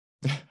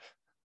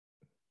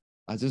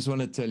 I just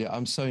want to tell you,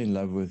 I'm so in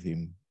love with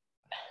him.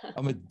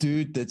 I'm a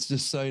dude that's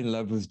just so in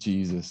love with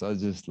Jesus. I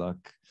just like,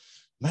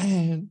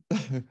 man,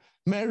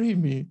 marry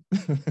me.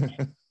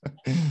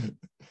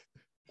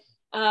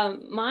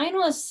 Mine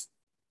was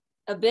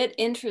a bit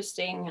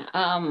interesting.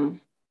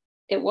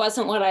 It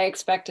wasn't what I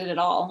expected at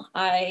all.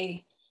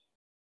 I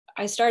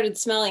started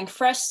smelling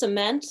fresh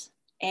cement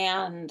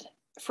and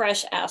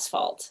fresh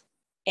asphalt.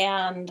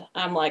 And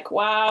I'm like,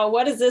 wow,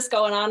 what is this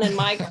going on in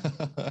my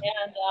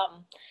and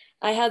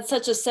I had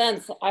such a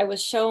sense. I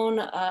was shown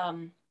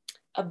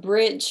a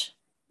bridge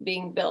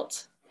being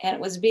built, and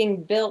it was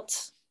being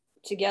built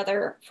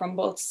together from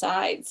both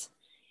sides.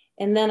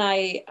 And then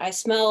I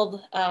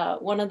smelled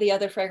one of the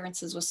other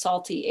fragrances was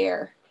salty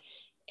air.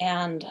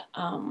 And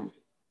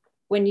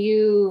when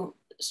you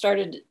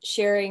started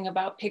sharing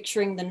about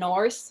picturing the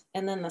north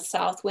and then the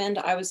south wind,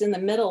 I was in the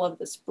middle of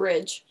this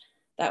bridge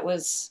that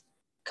was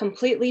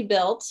completely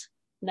built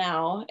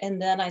now.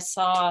 And then I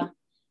saw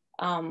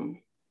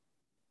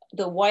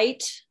the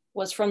white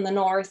was from the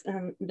north,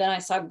 and then I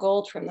saw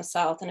gold from the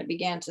south, and it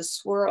began to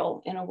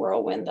swirl in a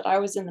whirlwind that I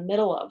was in the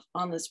middle of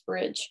on this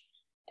bridge,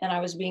 and I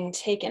was being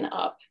taken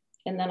up.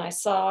 And then I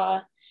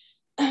saw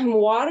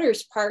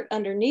waters part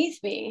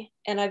underneath me,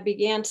 and I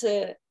began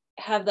to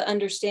have the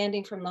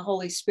understanding from the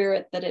Holy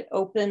Spirit that it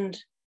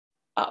opened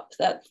up,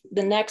 that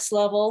the next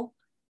level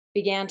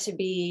began to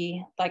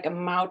be like a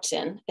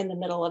mountain in the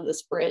middle of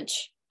this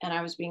bridge, and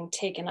I was being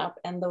taken up,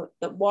 and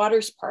the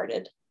waters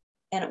parted,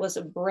 and it was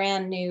a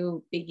brand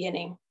new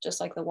beginning,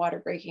 just like the water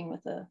breaking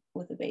with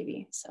a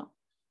baby. So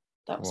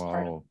that was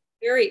part of it.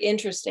 Very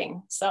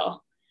interesting.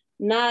 So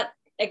not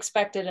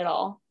expected at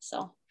all.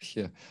 So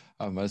yeah,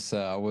 I must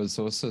say I was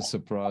also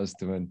surprised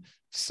when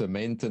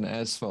cement and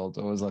asphalt.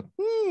 I was like,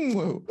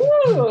 whoa,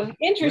 ooh,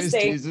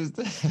 interesting. Where's Jesus?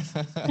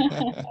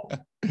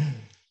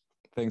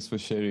 Thanks for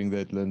sharing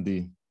that,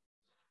 Lindy.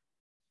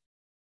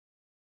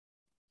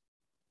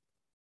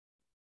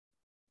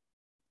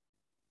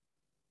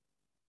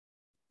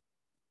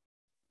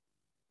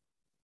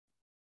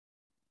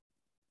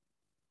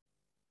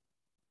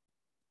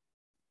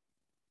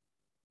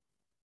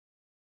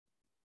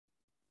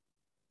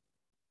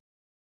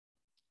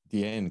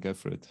 Deanne, go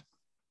for it.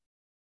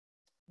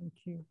 Thank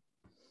you.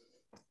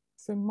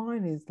 So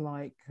mine is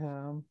like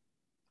an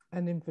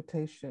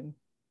invitation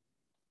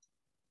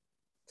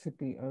to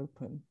be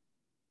open.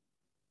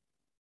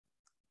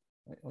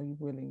 Like, are you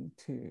willing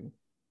to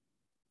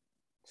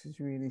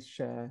really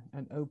share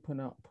and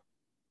open up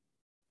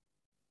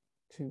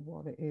to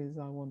what it is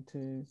I want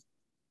to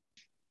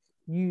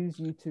use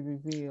you to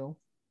reveal?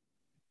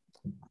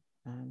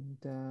 And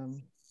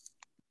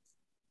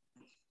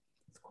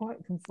it's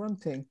quite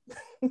confronting.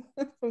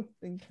 I'm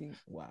thinking,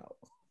 wow.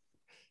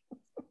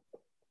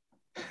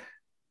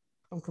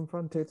 I'm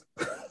confronted.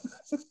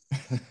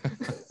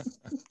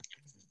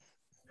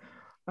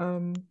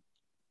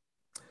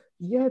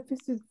 Yeah,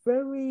 this is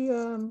very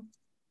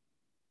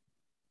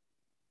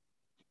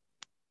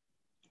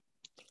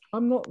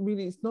I'm not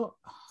really, it's not,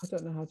 I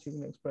don't know how to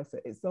even express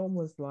it. It's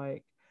almost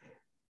like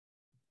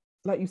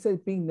you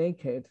said, being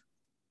naked.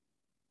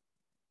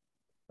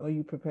 Are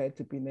you prepared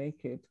to be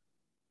naked?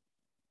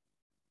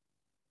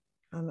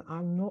 And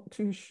I'm not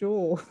too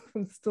sure.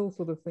 I'm still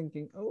sort of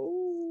thinking,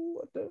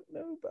 oh, I don't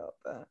know about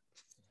that.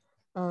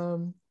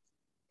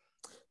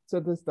 So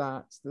there's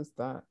that,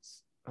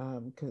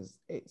 because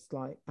it's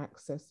like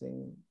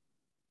accessing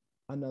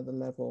another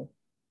level.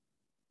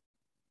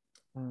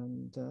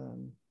 And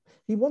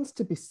he wants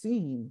to be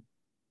seen.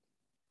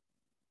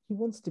 He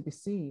wants to be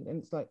seen.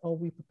 And it's like, are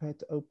we prepared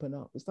to open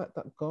up? It's like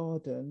that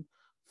garden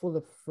full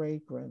of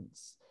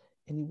fragrance,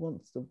 and he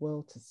wants the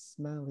world to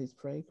smell his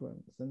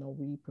fragrance. And are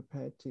we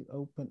prepared to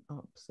open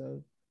up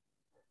so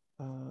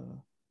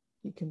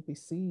he can be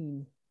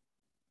seen?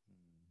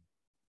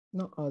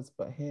 Not us,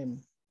 but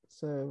him.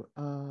 So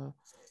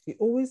he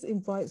always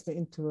invites me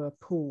into a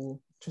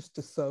pool just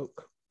to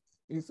soak.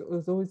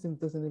 There's always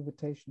there's an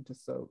invitation to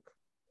soak.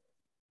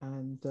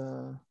 And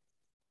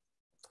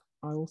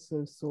I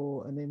also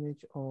saw an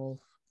image of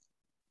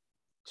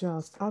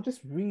I'll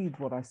just read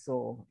what I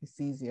saw.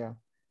 It's easier.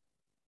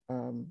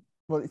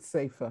 Well, it's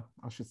safer,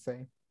 I should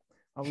say.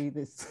 I'll read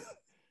this.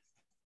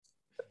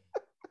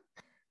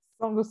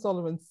 Song of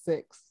Solomon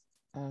 6,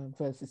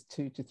 verses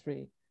 2 to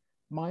 3.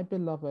 My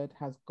beloved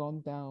has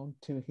gone down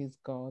to his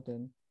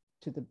garden,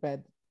 to the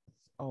beds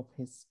of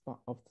the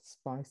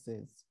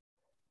spices,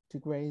 to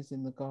graze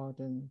in the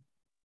garden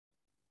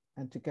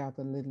and to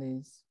gather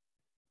lilies.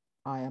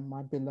 I am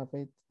my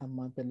beloved, and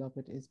my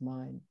beloved is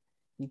mine.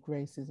 He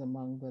graces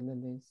among the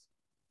lilies.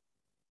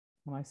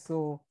 And I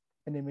saw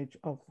an image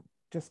of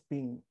just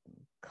being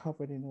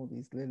covered in all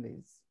these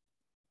lilies.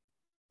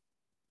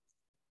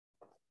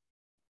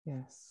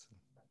 Yes.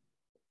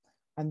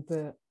 And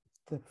the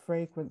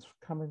fragrance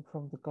coming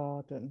from the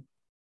garden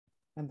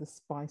and the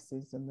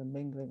spices and the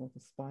mingling of the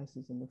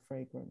spices and the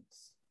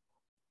fragrance.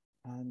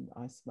 And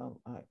I smelled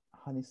like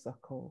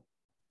honeysuckle.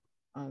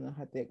 And I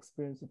had the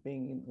experience of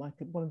being in like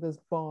one of those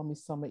balmy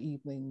summer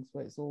evenings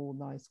where it's all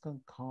nice and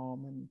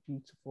calm and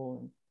beautiful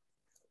and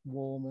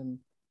warm and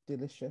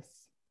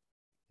delicious.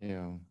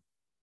 Yeah.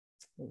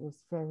 It was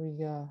very,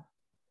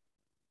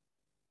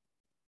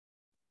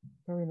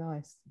 very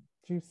nice,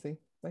 juicy.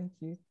 Thank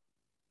you.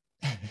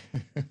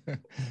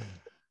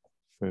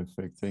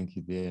 Perfect. Thank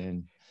you,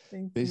 Dan.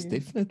 There's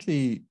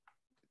definitely,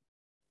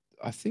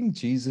 I think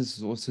Jesus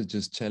is also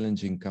just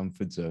challenging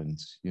comfort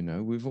zones. You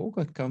know, we've all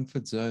got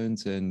comfort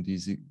zones, and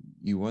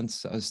he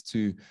wants us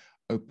to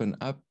open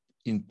up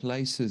in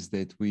places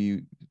that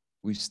we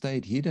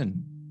stayed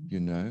hidden,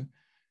 you know,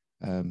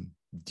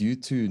 due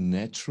to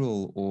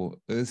natural or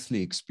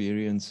earthly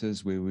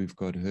experiences where we've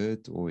got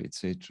hurt or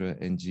etc.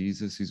 And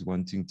Jesus is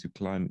wanting to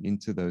climb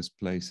into those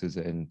places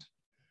and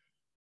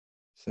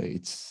say,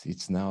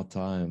 it's now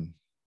time.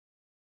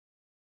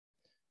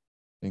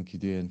 Thank you,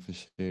 Dan, for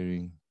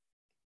sharing.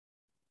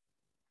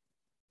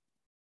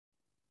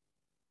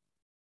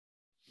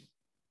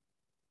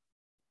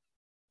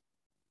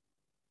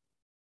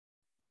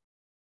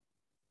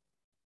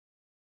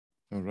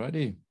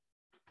 Alrighty.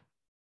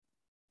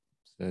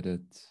 Is that it?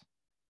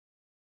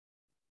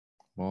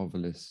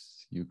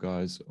 Marvelous. You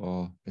guys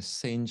are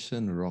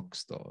Ascension rock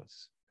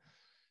stars.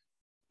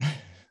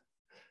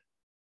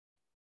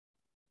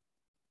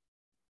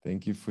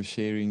 Thank you for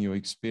sharing your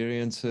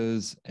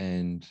experiences,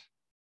 and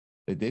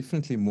they're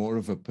definitely more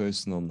of a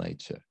personal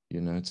nature.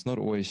 You know, it's not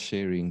always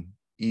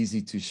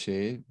easy to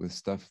share with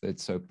stuff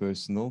that's so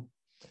personal,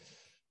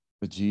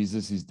 but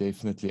Jesus is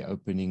definitely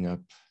opening up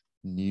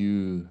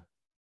new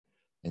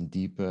and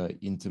deeper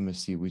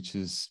intimacy, which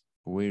is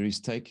where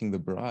he's taking the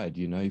bride.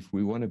 You know, if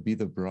we want to be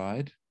the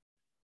bride,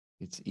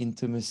 it's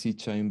intimacy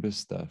chamber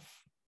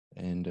stuff.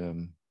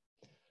 And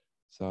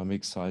so I'm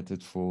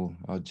excited for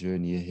our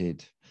journey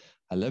ahead.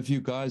 I love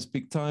you guys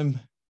big time.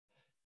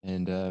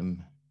 And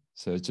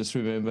so just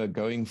remember,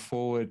 going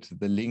forward,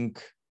 the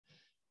link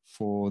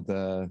for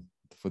the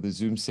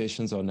Zoom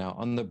sessions are now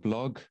on the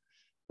blog.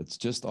 It's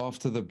just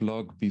after the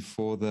blog,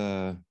 before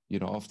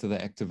after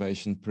the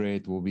activation prayer,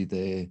 it will be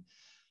there.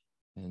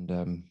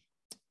 And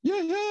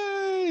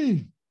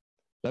yay!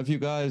 Love you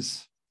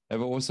guys. Have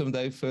an awesome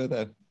day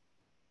further.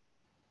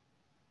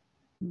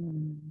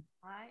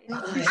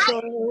 Thank you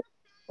so.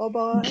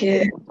 Bye-bye. Thank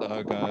you.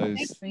 Ciao,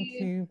 guys. Thank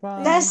you.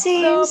 Bye.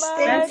 Blessings. So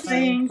Thank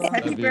blessings. you.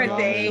 Happy Love you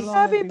birthday. guys.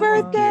 Happy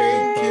everyone.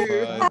 birthday. Thank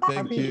you. Bye-bye. Thank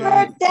Happy you.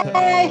 birthday.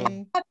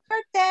 Ciao. Happy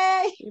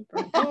birthday.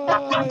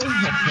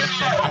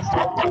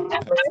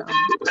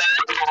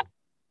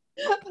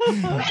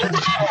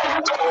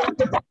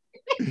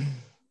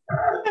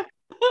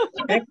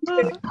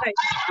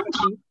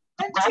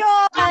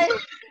 Enjoy.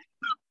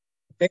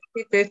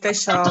 Happy birthday,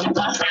 Sean.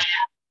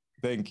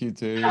 Thank you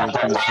too.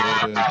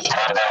 Appreciate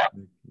it.